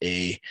much of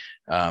a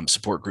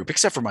support group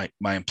except for my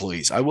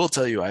employees. I will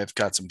tell you, I've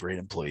got some great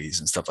employees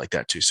and stuff like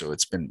that too. So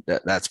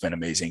that's been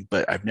amazing.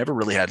 But I've never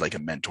really had like a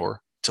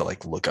mentor to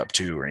like look up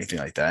to or anything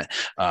like that.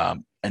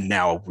 And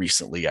now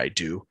recently I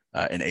do.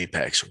 And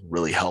Apex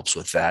really helps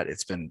with that.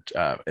 It's been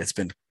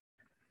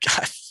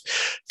God,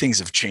 things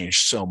have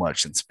changed so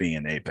much since being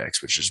in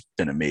Apex, which has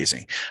been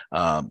amazing.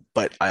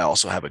 But I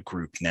also have a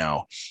group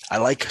now. I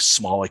like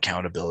small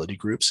accountability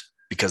groups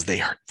because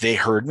they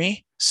heard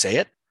me say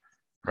it,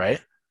 right?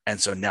 And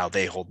so now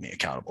they hold me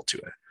accountable to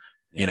it.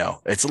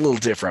 It's a little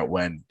different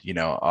when,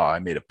 I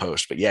made a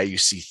post, but you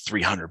see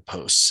 300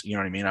 posts, you know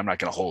what I mean? I'm not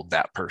going to hold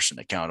that person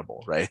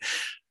accountable, right?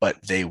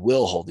 But they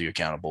will hold you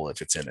accountable if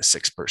it's in a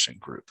 6-person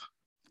group.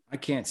 I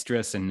can't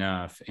stress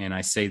enough, and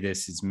I say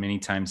this as many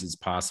times as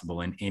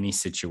possible in any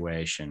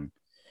situation,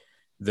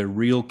 the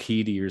real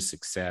key to your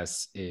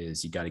success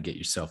is you got to get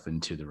yourself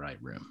into the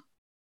right room.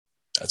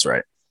 That's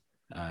right.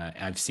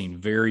 I've seen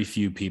very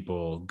few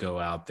people go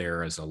out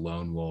there as a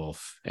lone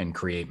wolf and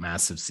create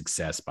massive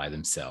success by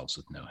themselves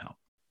with no help,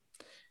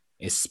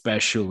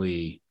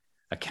 especially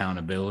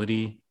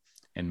accountability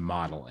and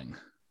modeling.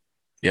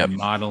 Yep. And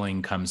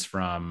modeling comes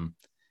from,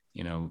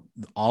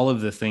 all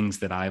of the things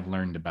that I've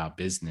learned about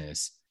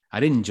business. I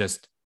didn't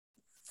just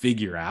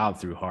figure out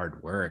through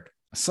hard work.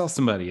 I saw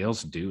somebody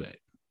else do it.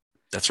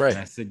 That's right.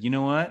 And I said, you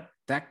know what?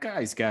 That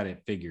guy's got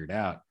it figured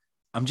out.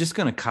 I'm just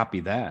going to copy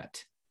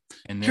that.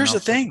 And then here's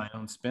the thing. Put my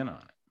own spin on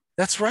it.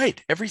 That's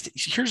right. Everything.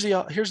 Here's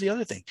the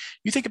other thing.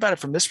 You think about it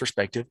from this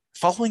perspective,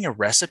 following a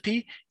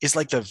recipe is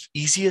like the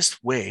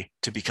easiest way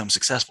to become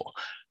successful.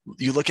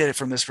 You look at it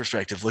from this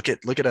perspective. Look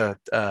at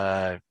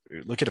a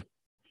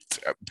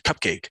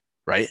cupcake,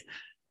 right?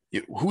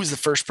 Who's the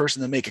first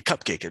person to make a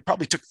cupcake? It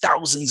probably took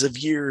thousands of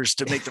years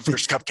to make the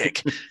first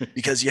cupcake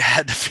because you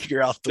had to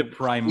figure out the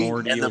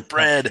primordial and the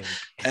bread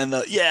cupcake. and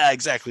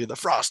exactly, the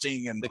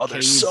frosting and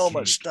there's so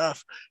much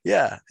stuff.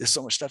 Yeah, there's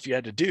so much stuff you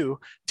had to do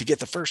to get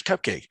the first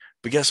cupcake.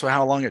 But guess what?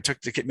 How long it took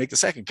to make the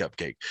second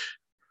cupcake?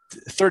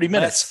 30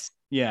 minutes.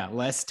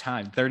 Less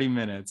time. 30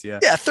 minutes. Yeah.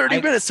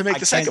 30 minutes to make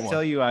the second one. I can't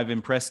tell you, I've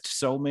impressed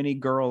so many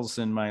girls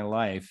in my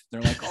life.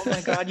 They're like, "Oh my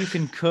God, you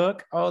can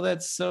cook! Oh,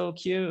 that's so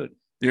cute."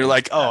 You're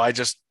like, "Oh, I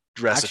just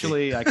recipe."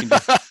 Actually, I can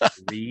just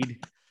read.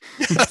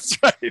 That's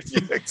right. Yeah,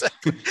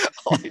 exactly.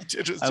 All I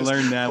did was I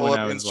learned that when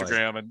I was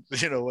Instagram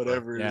and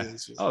whatever it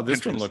is. Oh,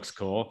 this one looks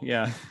cool.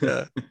 Yeah.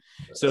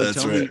 So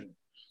That's tell right. me,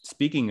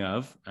 speaking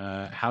of,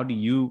 how do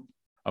you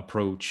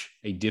approach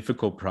a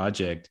difficult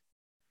project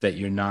that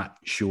you're not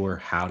sure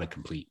how to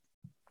complete?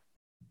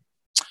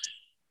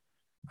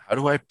 How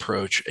do I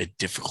approach a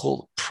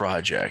difficult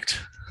project?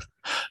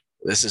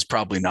 This is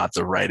probably not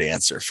the right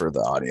answer for the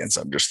audience.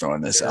 I'm just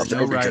throwing this out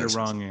there. No right or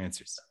wrong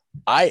answers.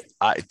 I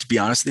to be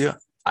honest with you,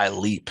 I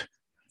leap.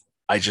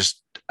 I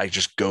just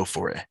go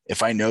for it.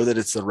 If I know that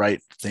it's the right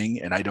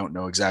thing and I don't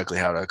know exactly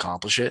how to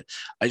accomplish it,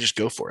 I just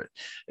go for it.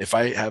 If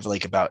I have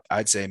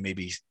I'd say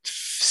maybe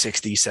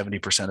 60,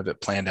 70% of it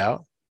planned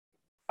out,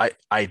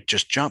 I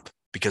just jump,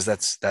 because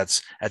that's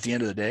at the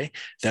end of the day,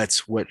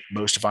 that's what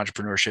most of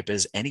entrepreneurship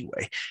is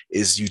anyway,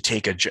 is you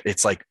take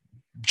it's like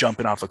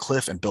jumping off a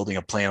cliff and building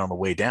a plan on the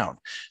way down.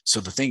 So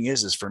the thing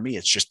is for me,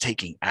 it's just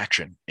taking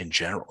action in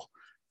general.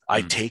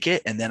 I take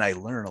it and then I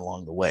learn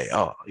along the way.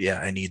 Oh yeah,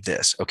 I need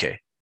this. Okay,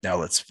 now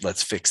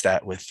let's fix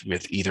that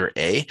with either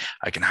A,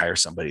 I can hire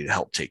somebody to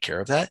help take care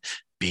of that.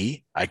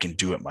 B, I can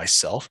do it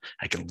myself.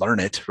 I can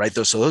learn it, right?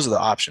 So those are the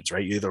options,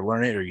 right? You either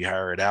learn it or you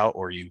hire it out,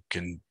 or you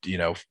can,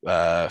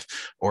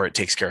 or it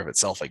takes care of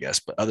itself, I guess.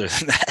 But other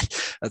than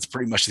that, that's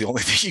pretty much the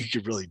only thing you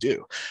could really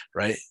do,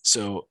 right?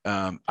 So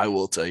I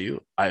will tell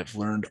you, I've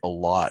learned a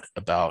lot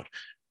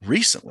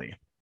recently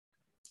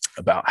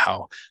about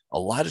how a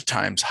lot of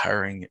times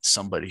hiring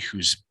somebody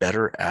who's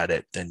better at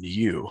it than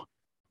you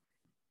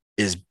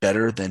is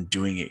better than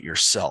doing it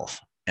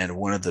yourself. And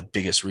one of the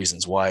biggest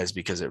reasons why is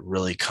because it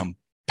really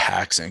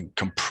compacts and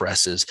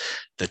compresses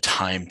the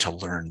time to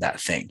learn that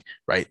thing,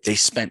 right? They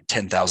spent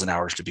 10,000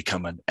 hours to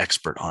become an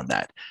expert on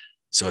that.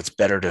 So it's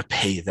better to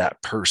pay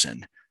that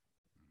person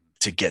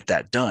to get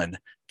that done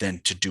than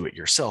to do it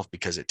yourself,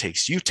 because it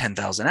takes you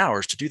 10,000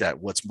 hours to do that.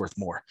 What's worth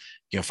more,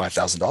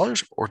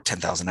 $5,000 or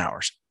 10,000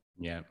 hours?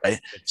 Yeah. Right.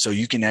 So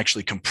you can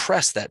actually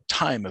compress that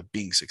time of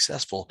being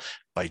successful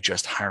by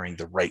just hiring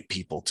the right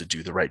people to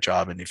do the right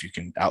job. And if you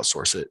can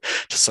outsource it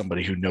to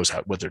somebody who knows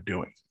what they're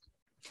doing.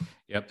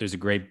 Yep. There's a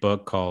great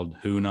book called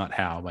Who Not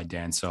How by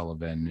Dan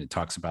Sullivan. It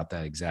talks about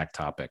that exact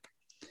topic.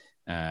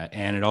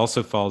 And it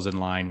also falls in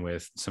line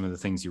with some of the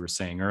things you were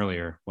saying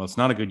earlier. Well, it's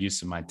not a good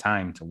use of my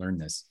time to learn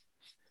this.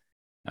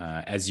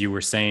 As you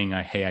were saying,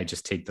 I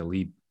just take the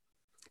leap.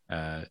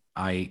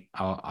 I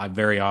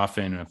very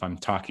often, if I'm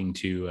talking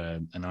to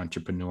an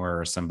entrepreneur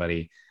or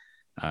somebody,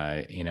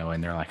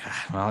 and they're like,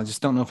 well, I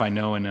just don't know if I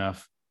know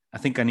enough. I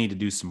think I need to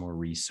do some more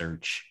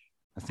research.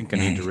 I think I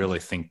need to really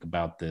think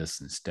about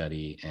this and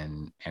study.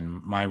 And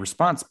my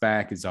response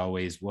back is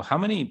always, well, how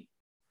many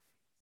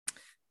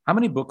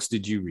books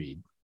did you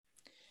read?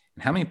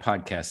 And how many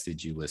podcasts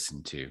did you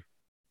listen to?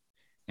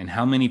 And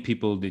how many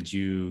people did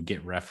you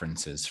get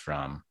references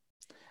from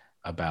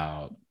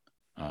about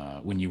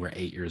when you were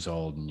 8 years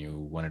old and you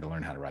wanted to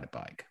learn how to ride a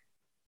bike?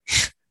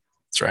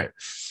 That's right.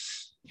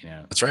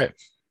 That's right.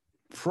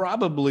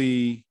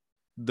 Probably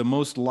the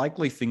most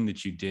likely thing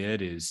that you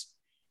did is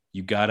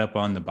you got up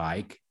on the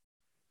bike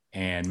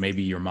and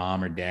maybe your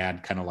mom or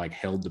dad kind of like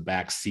held the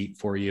back seat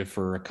for you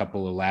for a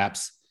couple of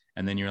laps.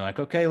 And then you're like,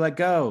 okay, let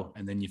go.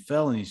 And then you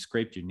fell and you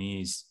scraped your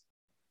knees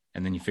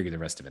and then you figure the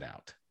rest of it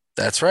out.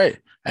 That's right.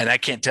 And I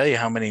can't tell you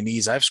how many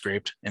knees I've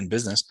scraped in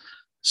business.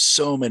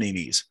 So many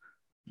knees.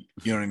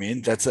 You know what I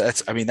mean?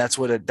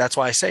 That's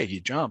why I say you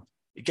jump.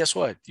 Guess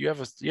what? You have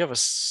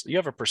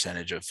a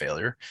percentage of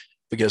failure,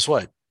 but guess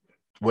what?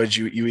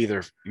 You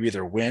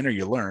either win or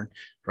you learn,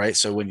 right?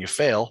 So when you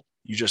fail,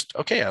 you just,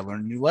 okay, I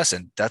learned a new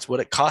lesson. That's what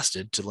it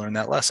costed to learn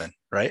that lesson,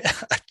 right?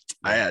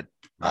 I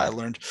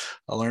learned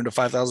a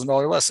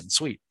 $5,000 lesson.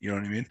 Sweet. You know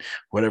what I mean?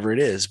 Whatever it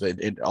is. But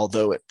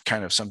although it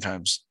kind of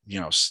sometimes,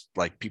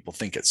 like people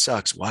think it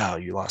sucks. Wow,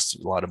 you lost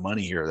a lot of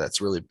money here.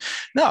 That's really,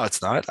 no,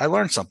 it's not. I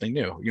learned something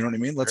new. You know what I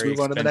mean? Let's move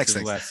on to the next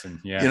thing. Lesson.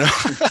 Yeah.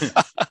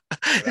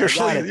 It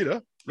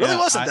really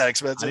wasn't that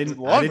expensive. I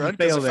didn't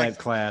fail that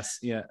class.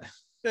 Yeah.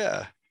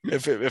 Yeah.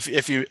 If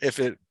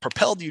it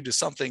propelled you to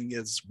something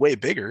is way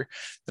bigger,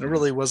 then it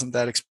really wasn't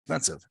that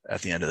expensive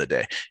at the end of the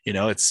day.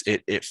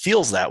 It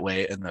feels that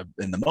way in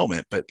the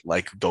moment, but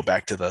like go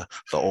back to the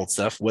old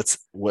stuff. What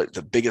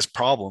the biggest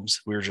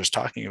problems we were just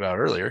talking about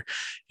earlier,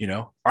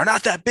 are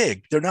not that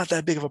big. They're not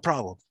that big of a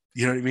problem.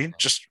 You know what I mean?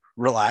 Just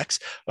relax.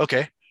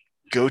 Okay,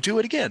 go do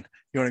it again.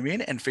 You know what I mean?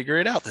 And figure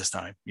it out this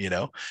time,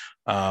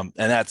 and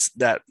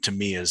that to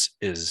me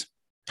is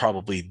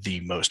probably the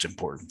most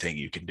important thing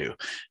you can do,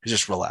 is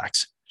just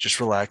relax. Just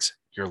relax.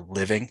 You're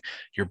living,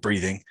 you're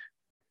breathing.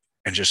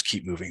 and just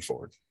keep moving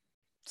forward.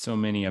 So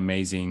many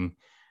amazing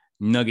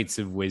nuggets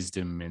of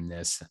wisdom in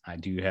this. I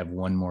do have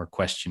one more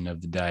question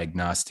of the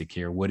diagnostic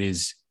here. What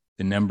is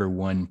the number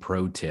one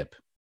pro tip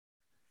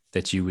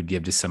that you would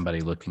give to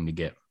somebody looking to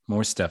get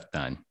more stuff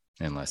done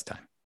in less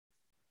time?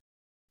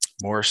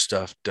 More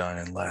stuff done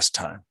in less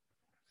time.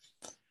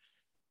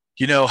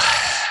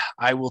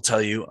 I will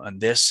tell you on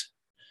this,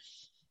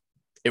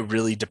 it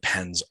really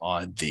depends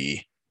on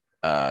the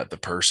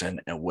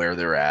person and where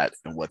they're at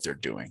and what they're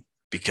doing,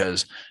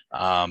 because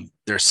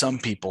there's some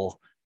people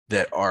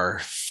that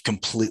are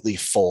completely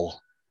full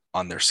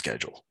on their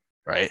schedule,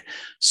 right?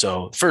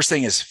 So the first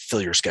thing is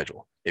fill your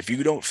schedule. If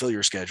you don't fill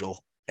your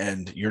schedule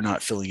and you're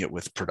not filling it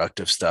with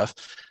productive stuff,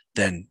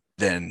 then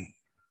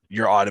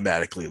you're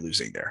automatically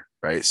losing there,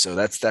 right? So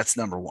that's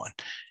number one.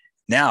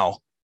 Now,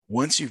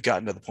 once you've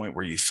gotten to the point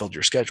where you filled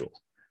your schedule,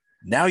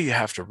 now you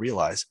have to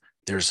realize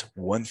there's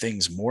one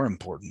thing's more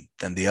important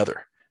than the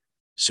other.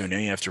 So now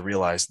you have to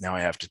realize, now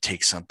I have to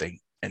take something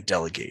and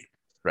delegate,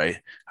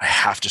 right? I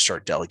have to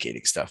start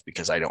delegating stuff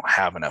because I don't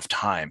have enough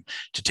time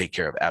to take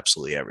care of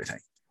absolutely everything,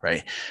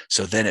 right?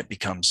 So then it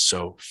becomes,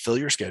 so fill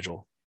your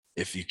schedule.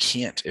 If you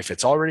can't, if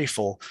it's already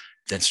full,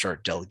 then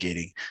start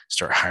delegating,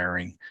 start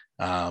hiring,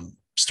 I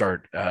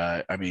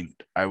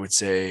would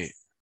say,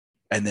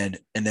 and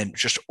then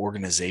just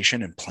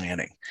organization and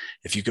planning.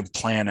 If you can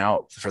plan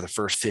out for the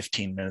first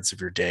 15 minutes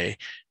of your day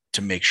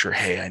to make sure,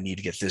 hey, I need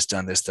to get this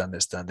done, this done,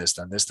 this done, this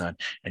done, this done,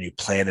 and you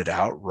plan it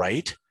out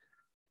right,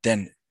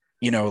 then,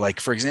 like,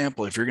 for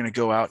example, if you're going to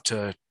go out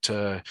to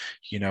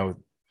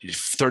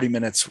 30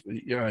 minutes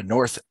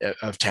north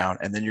of town,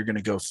 and then you're going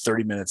to go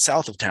 30 minutes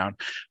south of town,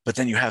 but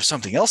then you have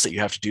something else that you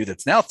have to do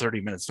that's now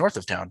 30 minutes north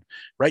of town,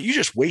 right? You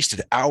just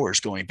wasted hours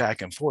going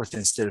back and forth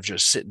instead of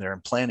just sitting there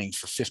and planning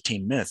for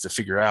 15 minutes to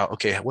figure out,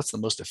 okay, what's the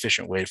most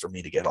efficient way for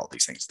me to get all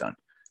these things done?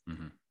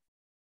 Mm-hmm.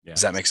 Yeah.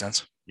 Does that make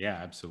sense? Yeah,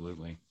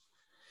 absolutely.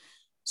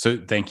 So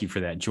thank you for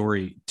that.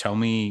 Jory, tell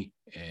me,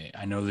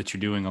 I know that you're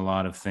doing a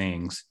lot of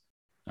things.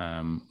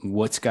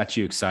 What's got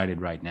you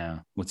excited right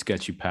now? What's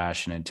got you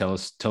passionate? Tell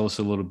us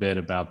a little bit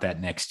about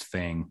that next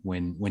thing.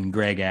 When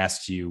Greg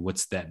asked you,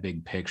 what's that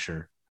big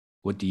picture?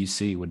 What do you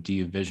see? What do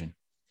you envision?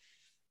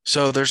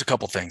 So there's a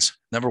couple things.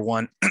 Number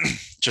one,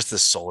 just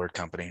this solar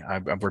company.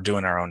 We're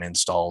doing our own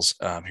installs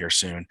here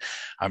soon.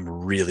 I'm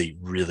really,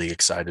 really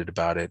excited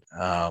about it.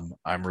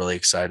 I'm really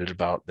excited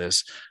about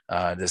this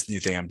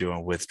new thing I'm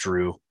doing with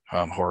Drew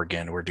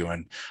Horgan. We're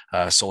doing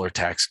solar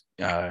tax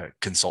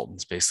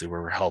consultants, basically,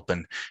 where we're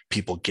helping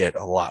people get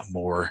a lot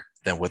more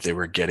than what they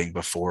were getting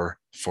before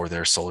for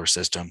their solar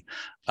system,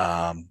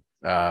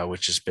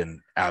 which has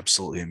been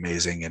absolutely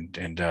amazing.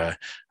 And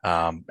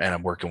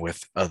I'm working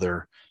with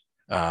other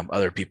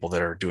people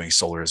that are doing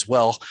solar as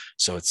well.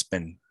 So it's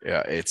been,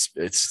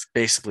 it's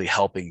basically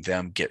helping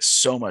them get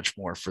so much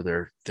more for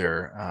their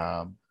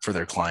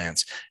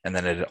clients. And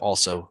then it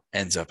also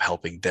ends up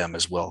helping them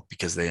as well,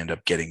 because they end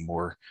up getting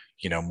more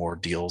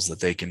deals that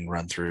they can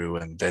run through,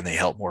 and then they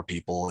help more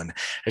people. And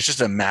it's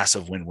just a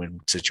massive win-win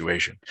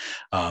situation.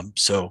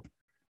 So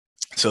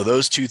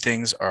those two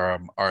things are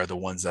the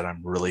ones that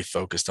I'm really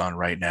focused on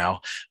right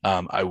now.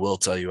 I will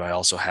tell you, I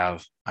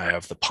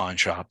have the pawn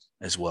shop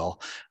as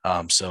well.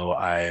 So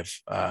I'm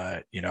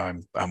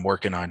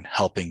working on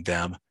helping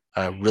them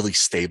really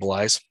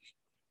stabilize,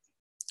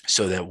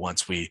 so that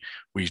once we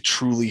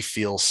truly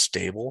feel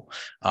stable,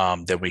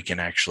 then we can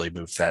actually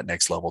move to that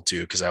next level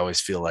too. Because I always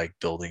feel like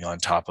building on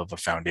top of a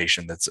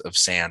foundation that's of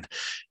sand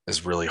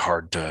is really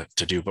hard to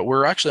do, but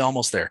we're actually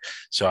almost there.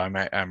 So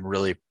I'm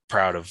really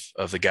proud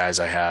of the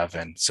guys I have,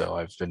 and so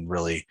I've been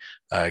really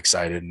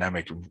excited, and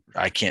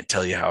I can't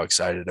tell you how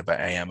excited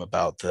I am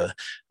about the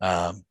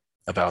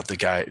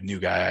new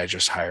guy I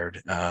just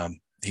hired.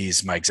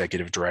 He's my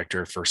executive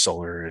director for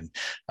solar,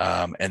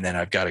 and then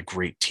I've got a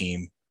great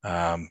team.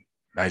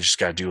 I just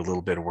got to do a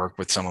little bit of work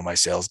with some of my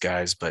sales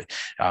guys, but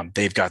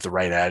they've got the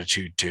right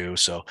attitude too.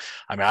 So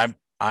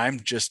I'm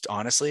just,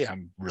 honestly,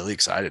 I'm really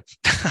excited,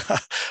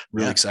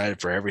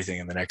 excited for everything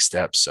in the next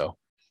steps. So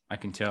I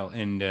can tell.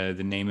 And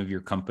the name of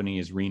your company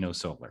is Reno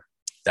Solar.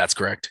 That's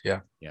correct.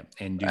 Yeah. Yeah.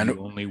 And do you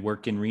only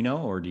work in Reno,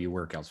 or do you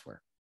work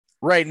elsewhere?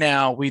 Right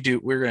now we're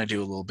going to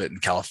do a little bit in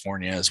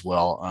California as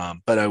well.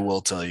 But I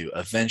will tell you,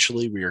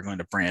 eventually we are going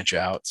to branch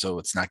out. So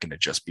it's not going to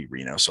just be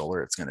Reno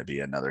Solar. It's going to be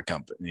another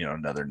company,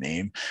 another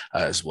name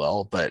as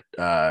well. But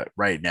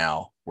right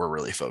now we're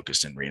really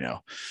focused in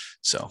Reno.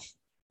 So.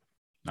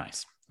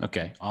 Nice.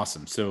 Okay.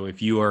 Awesome. So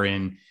if you are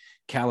in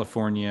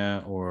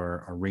California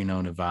or Reno,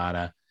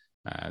 Nevada,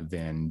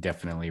 then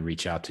definitely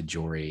reach out to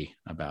Jory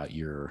about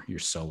your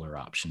solar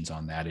options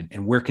on that.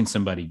 And where can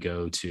somebody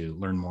go to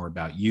learn more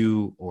about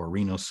you or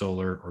Reno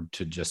Solar, or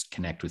to just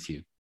connect with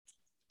you?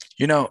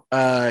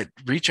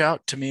 Reach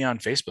out to me on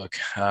Facebook.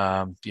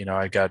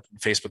 I got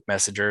Facebook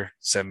Messenger,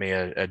 send me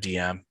a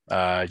DM,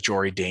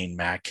 Jory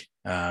Mack,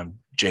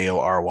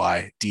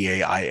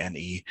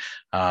 JoryDaine,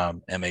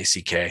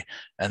 Mack.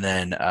 And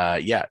then,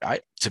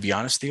 to be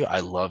honest with you, I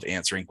love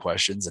answering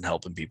questions and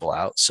helping people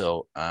out.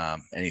 So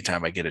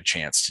anytime I get a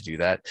chance to do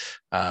that,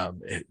 I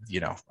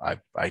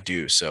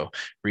do. So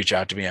reach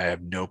out to me. I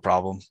have no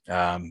problem.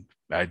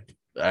 I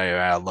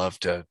love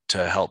to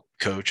help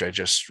coach. I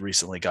just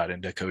recently got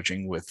into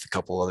coaching with a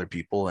couple other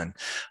people, and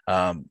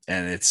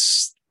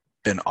it's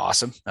been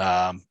awesome.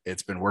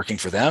 It's been working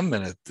for them,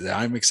 and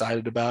I'm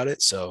excited about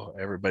it. So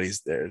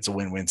everybody's there. It's a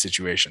win-win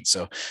situation.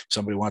 So if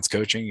somebody wants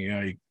coaching,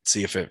 you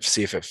see if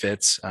it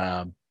fits.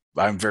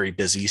 I'm very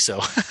busy, so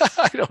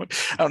I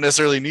don't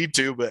necessarily need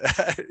to, but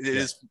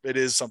it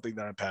is something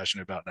that I'm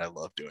passionate about and I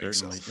love doing.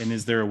 Certainly. So. And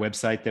is there a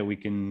website that we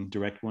can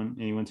direct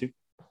anyone to?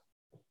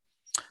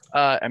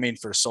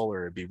 For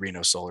solar, it'd be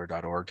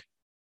renosolar.org,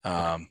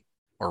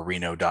 or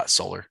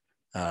reno.solar.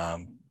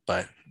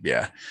 But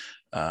yeah,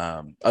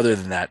 other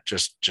than that,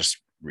 just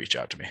reach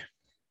out to me.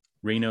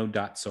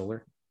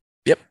 Reno.solar.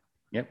 Yep.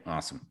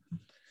 Awesome.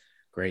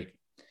 Great.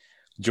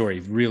 Jory,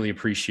 really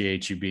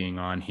appreciate you being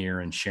on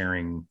here and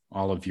sharing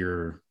all of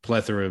your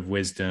plethora of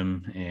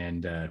wisdom.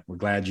 And we're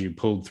glad you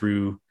pulled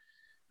through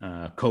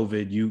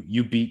COVID.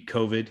 You beat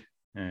COVID,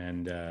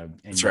 and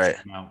that's right.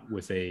 Come out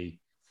with an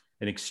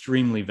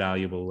extremely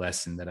valuable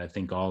lesson that I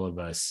think all of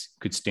us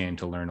could stand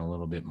to learn a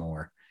little bit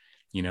more.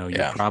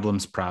 Your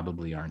problems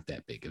probably aren't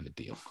that big of a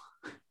deal.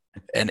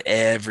 And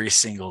every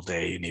single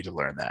day you need to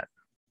learn that.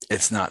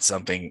 It's not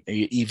something,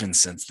 even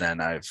since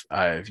then,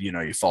 I've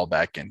you fall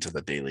back into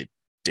the daily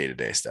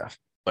day-to-day stuff,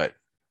 but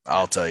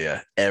I'll tell you,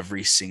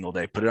 every single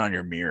day, put it on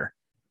your mirror.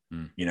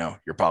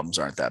 Your problems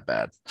aren't that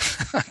bad,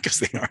 because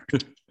they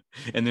aren't.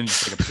 And then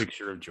just take a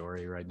picture of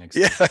Jory right next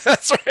to you.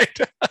 That's right.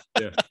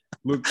 Yeah.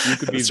 Look, you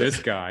could be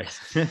this guy.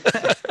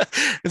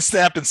 And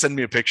snap and send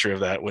me a picture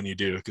of that when you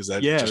do, because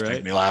that just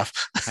made me laugh.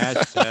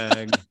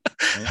 Hashtag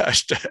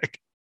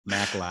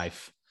Mac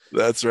life.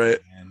 That's right.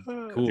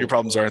 Cool. Your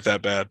problems aren't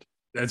that bad.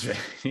 That's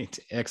right.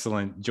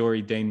 Excellent.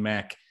 Jory Dane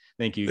Mack,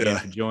 thank you again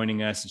for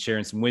joining us and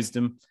sharing some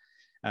wisdom.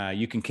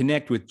 You can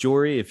connect with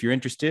Jory if you're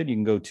interested. You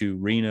can go to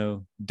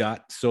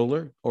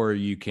reno.solar, or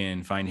you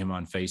can find him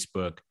on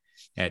Facebook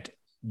at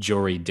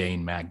Jory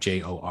Dane Mack,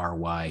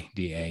 JoryDaine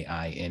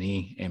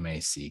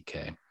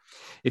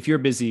If you're a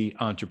busy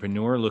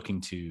entrepreneur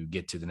looking to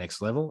get to the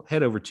next level,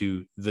 head over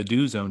to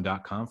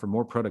thedozone.com for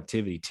more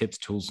productivity tips,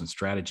 tools, and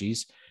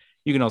strategies.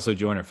 You can also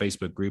join our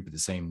Facebook group with the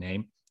same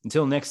name.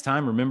 Until next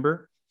time,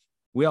 remember,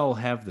 we all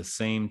have the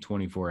same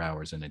 24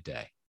 hours in a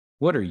day.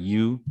 What are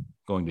you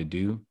going to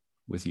do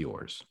with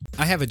yours?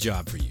 I have a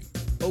job for you.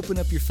 Open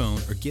up your phone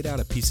or get out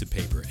a piece of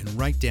paper and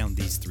write down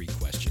these 3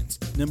 questions.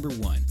 Number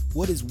 1,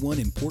 what is one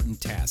important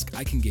task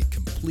I can get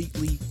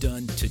completely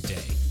done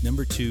today?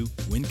 Number 2,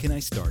 when can I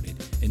start it?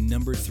 And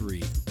number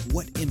 3,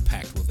 what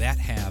impact will that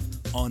have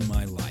on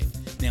my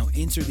life? Now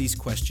answer these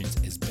questions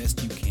as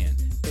best you can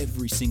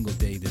every single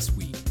day this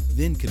week.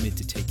 Then commit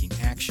to taking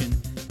action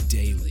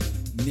daily.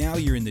 Now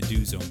you're in the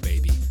Do Zone,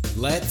 baby.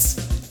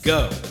 Let's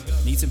go.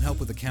 Need some help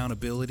with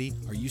accountability?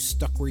 Are you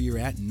stuck where you're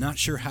at and not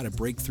sure how to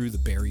break through the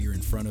barrier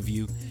in front of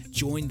you?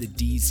 Join the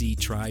DZ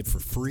tribe for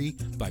free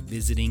by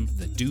visiting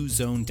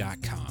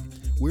thedozone.com.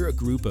 We're a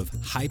group of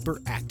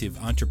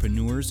hyperactive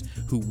entrepreneurs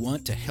who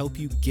want to help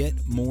you get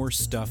more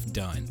stuff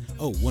done.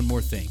 Oh, one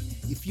more thing.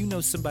 If you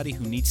know somebody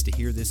who needs to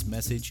hear this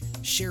message,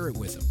 share it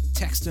with them.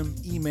 Text them,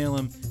 email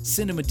them,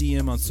 send them a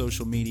DM on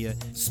social media,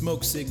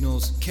 smoke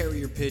signals,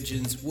 carrier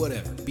pigeons,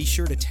 whatever. Be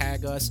sure to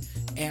tag us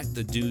at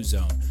The Do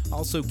Zone.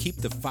 Also, keep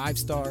the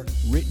 5-star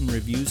written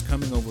reviews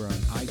coming over on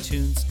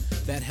iTunes.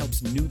 That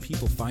helps new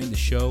people find the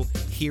show,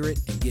 hear it,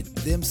 and get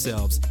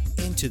themselves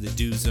into the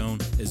Do Zone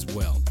as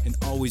well. And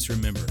always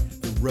remember,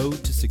 the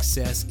road to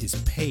success is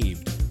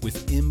paved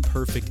with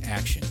imperfect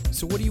action.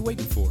 So what are you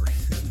waiting for?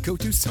 Go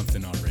do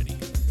something already.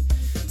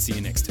 See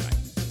you next time.